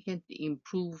significantly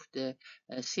improved the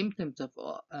symptoms of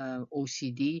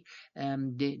OCD,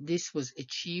 this was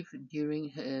achieved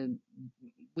during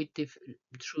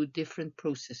through different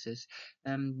processes.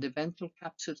 The ventral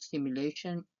capsule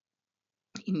stimulation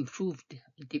improved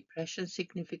depression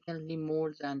significantly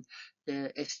more than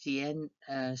the STN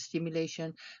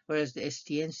stimulation, whereas the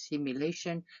STN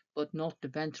stimulation, but not the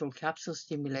ventral capsule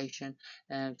stimulation,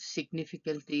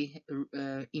 significantly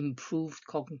improved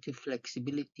cognitive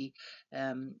flexibility.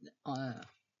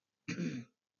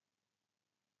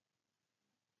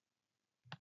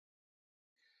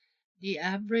 The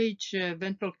average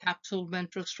ventral capsule,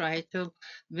 ventral striatal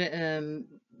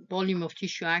volume of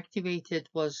tissue activated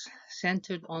was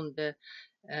centered on the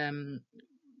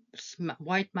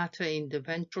white matter in the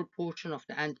ventral portion of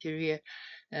the anterior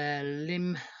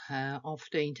limb of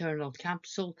the internal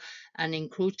capsule, and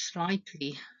encroached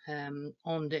slightly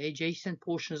on the adjacent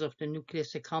portions of the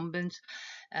nucleus accumbens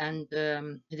and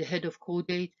the head of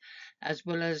caudate, as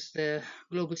well as the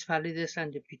globus pallidus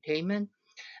and the putamen.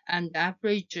 And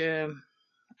average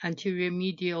anterior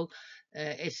medial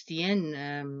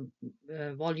STN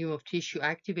volume of tissue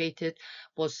activated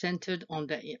was centered on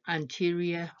the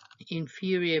anterior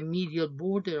inferior medial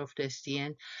border of the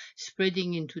STN,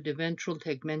 spreading into the ventral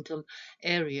tegmental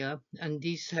area. And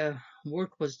this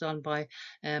work was done by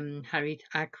Harit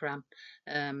Akram.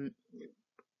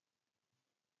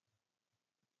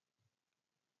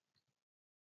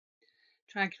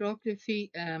 Trachygraphy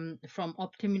from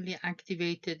optimally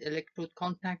activated electrode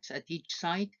contacts at each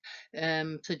site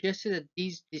suggested that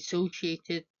these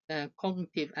dissociated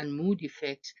cognitive and mood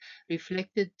effects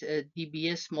reflected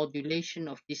DBS modulation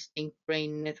of distinct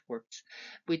brain networks.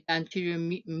 With anterior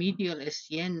medial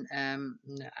SCN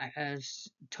as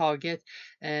target,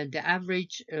 the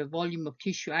average volume of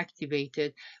tissue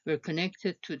activated were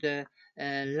connected to the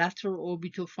lateral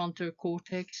orbitofrontal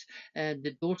cortex,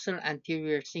 the dorsal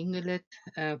anterior cingulate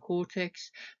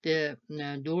cortex, the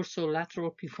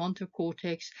dorsolateral prefrontal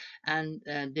cortex, and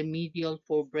the medial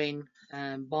forebrain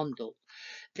bundle.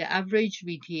 The average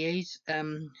VTAs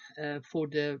for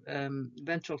the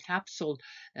ventral capsule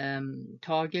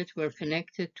target were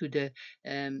connected to the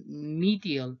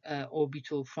medial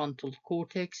orbitofrontal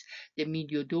cortex, the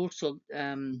mediodorsal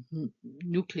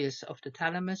nucleus of the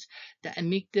thalamus, the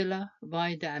amygdala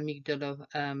via the amygdala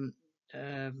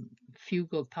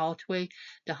fugal pathway,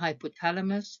 the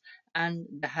hypothalamus, and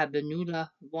the habenula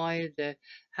via the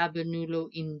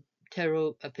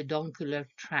habenulo-interopeduncular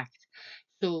tract.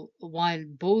 So while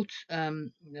both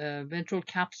ventral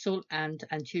capsule and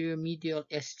anterior medial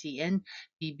STN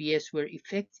DBS were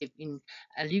effective in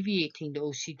alleviating the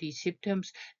OCD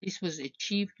symptoms, this was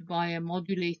achieved via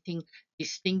modulating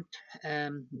distinct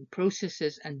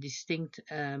processes and distinct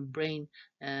brain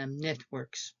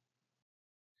networks.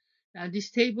 Now,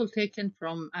 this table taken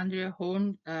from Andreas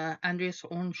Horn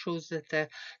shows that the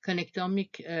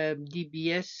connectomic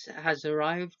DBS has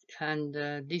arrived, and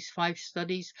these 5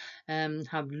 studies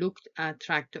have looked at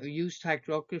used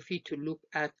tractography to look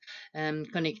at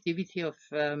connectivity of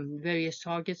various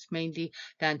targets, mainly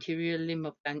the anterior limb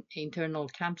of the internal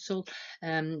capsule,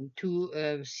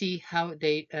 to see how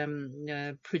they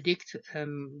predict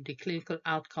the clinical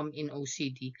outcome in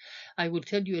OCD. I will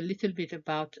tell you a little bit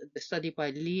about the study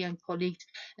by Lee and colleagues,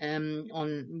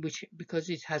 on which, because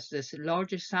it has this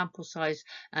larger sample size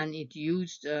and it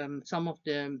used some of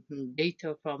the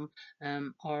data from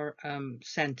our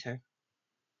center.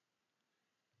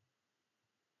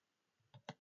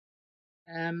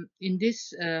 In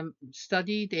this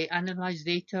study, they analyzed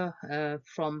data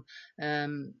from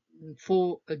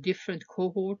 4 different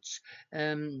cohorts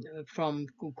from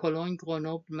Cologne,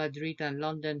 Grenoble, Madrid, and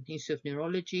London Institute of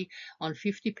Neurology on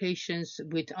 50 patients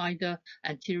with either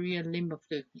anterior limb of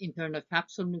the internal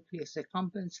capsule nucleus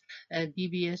accumbens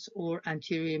DBS or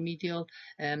anterior medial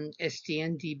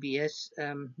STN DBS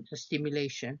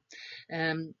stimulation.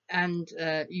 And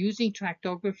using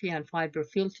tractography and fiber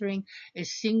filtering, a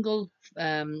single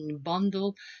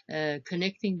bundle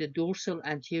connecting the dorsal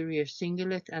anterior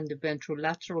cingulate and the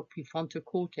ventrolateral prefrontal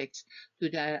cortex to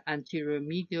the anterior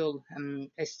medial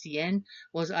STN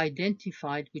was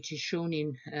identified, which is shown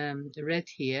in red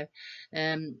here,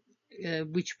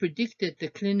 which predicted the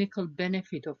clinical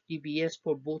benefit of DBS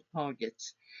for both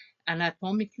targets.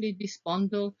 Anatomically, this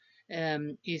bundle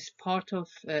is part of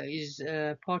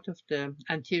the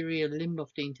anterior limb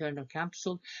of the internal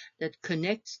capsule that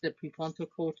connects the prefrontal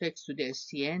cortex to the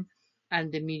STN and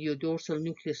the mediodorsal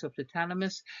nucleus of the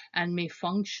thalamus, and may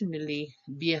functionally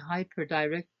be a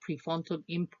hyperdirect prefrontal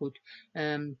input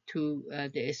to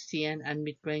the STN and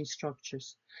midbrain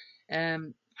structures.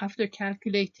 After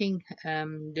calculating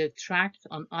the tract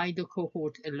on either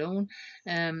cohort alone,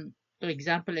 for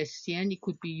example, STN, it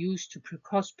could be used to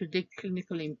cost predict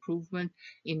clinical improvement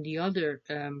in the other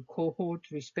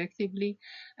cohort, respectively.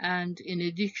 And in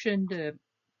addition, the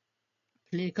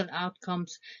clinical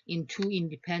outcomes in 2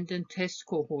 independent test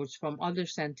cohorts from other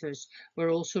centers were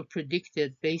also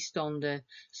predicted based on the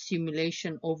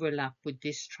stimulation overlap with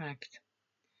this tract.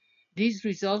 These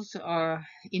results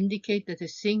indicate that a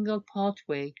single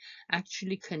pathway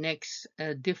actually connects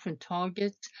different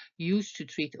targets used to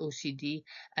treat OCD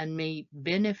and may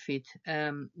benefit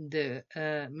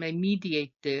may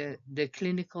mediate the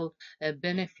clinical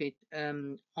benefit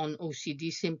on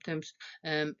OCD symptoms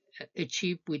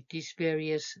achieved with these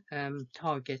various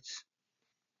targets.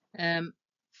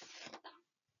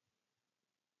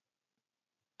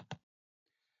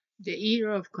 The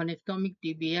era of connectomic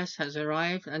DBS has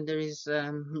arrived, and there is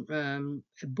a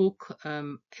book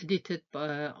edited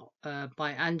by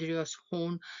Andreas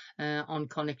Horn on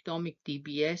connectomic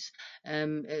DBS,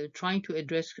 trying to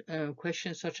address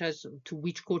questions such as to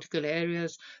which cortical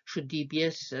areas should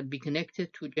DBS be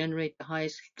connected to generate the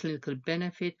highest clinical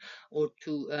benefit, or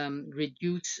to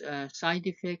reduce side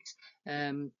effects,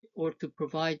 or to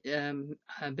provide a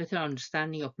better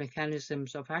understanding of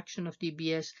mechanisms of action of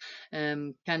DBS.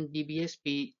 Can DBS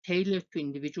be tailored to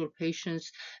individual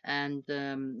patients and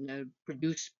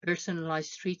produce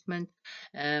personalized treatment?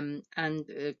 And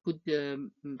could the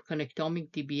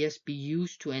connectomic DBS be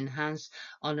used to enhance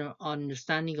our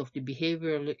understanding of the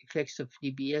behavioral effects of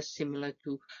DBS, similar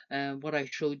to what I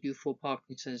showed you for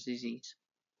Parkinson's disease?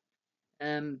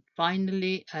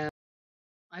 Finally,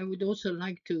 I would also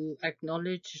like to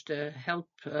acknowledge the help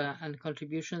and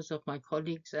contributions of my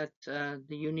colleagues at the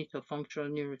Unit of Functional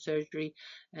Neurosurgery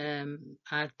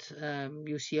at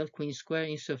UCL Queen Square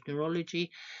Institute of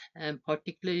Neurology, and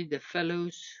particularly the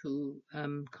fellows who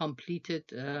completed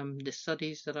the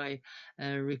studies that I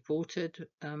reported,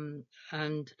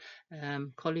 and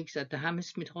colleagues at the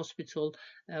Hammersmith Hospital,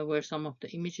 where some of the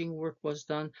imaging work was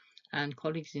done, and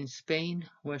colleagues in Spain,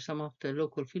 where some of the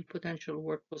local field potential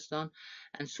work was done,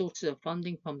 and sources of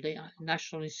funding from the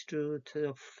National Institute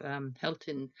of Health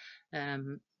in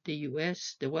the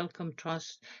US, the Wellcome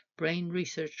Trust, Brain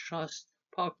Research Trust,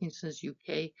 Parkinson's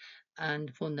UK,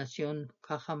 and Fundación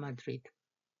Caja Madrid.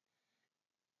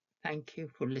 Thank you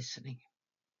for listening.